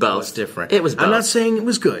 It was both. Was different. It was both. I'm not saying it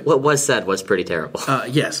was good. What was said was pretty terrible.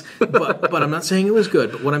 Yes, but I'm not saying it was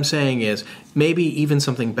good. But what I'm saying is maybe even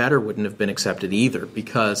something better wouldn't have been accepted either,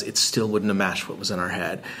 because it still wouldn't have matched what was in our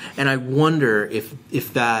head. And I wonder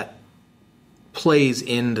if that plays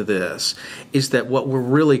into this, is that what we're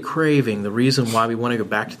really craving, the reason why we want to go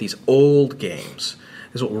back to these old games,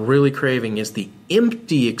 is what we're really craving is the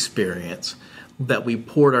empty experience that we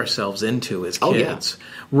poured ourselves into as kids,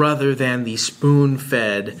 rather than the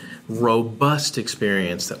spoon-fed, robust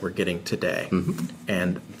experience that we're getting today. Mm-hmm.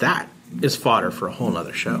 And that is fodder for a whole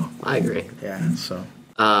other show. I agree. Yeah, so...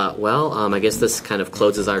 I guess this kind of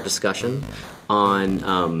closes our discussion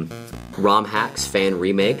on ROM hacks, fan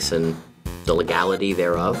remakes, and the legality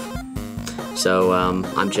thereof. So,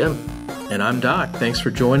 I'm Jim. And I'm Doc. Thanks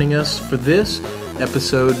for joining us for this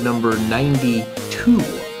episode number 92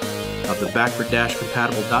 of the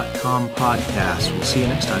Backward-Compatible.com podcast. We'll see you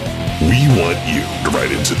next time. We want you to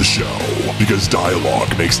write into the show, because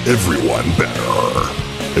dialogue makes everyone better.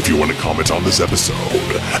 If you want to comment on this episode,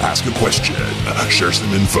 ask a question, share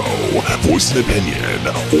some info, voice an opinion,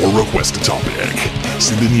 or request a topic,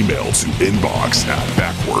 send an email to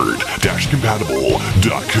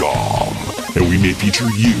inbox@backward-compatible.com, and we may feature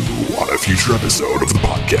you on a future episode of the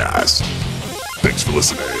podcast. Thanks for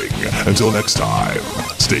listening. Until next time,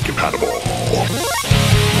 stay compatible.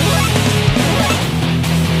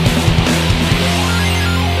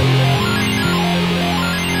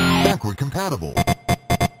 Backward Compatible.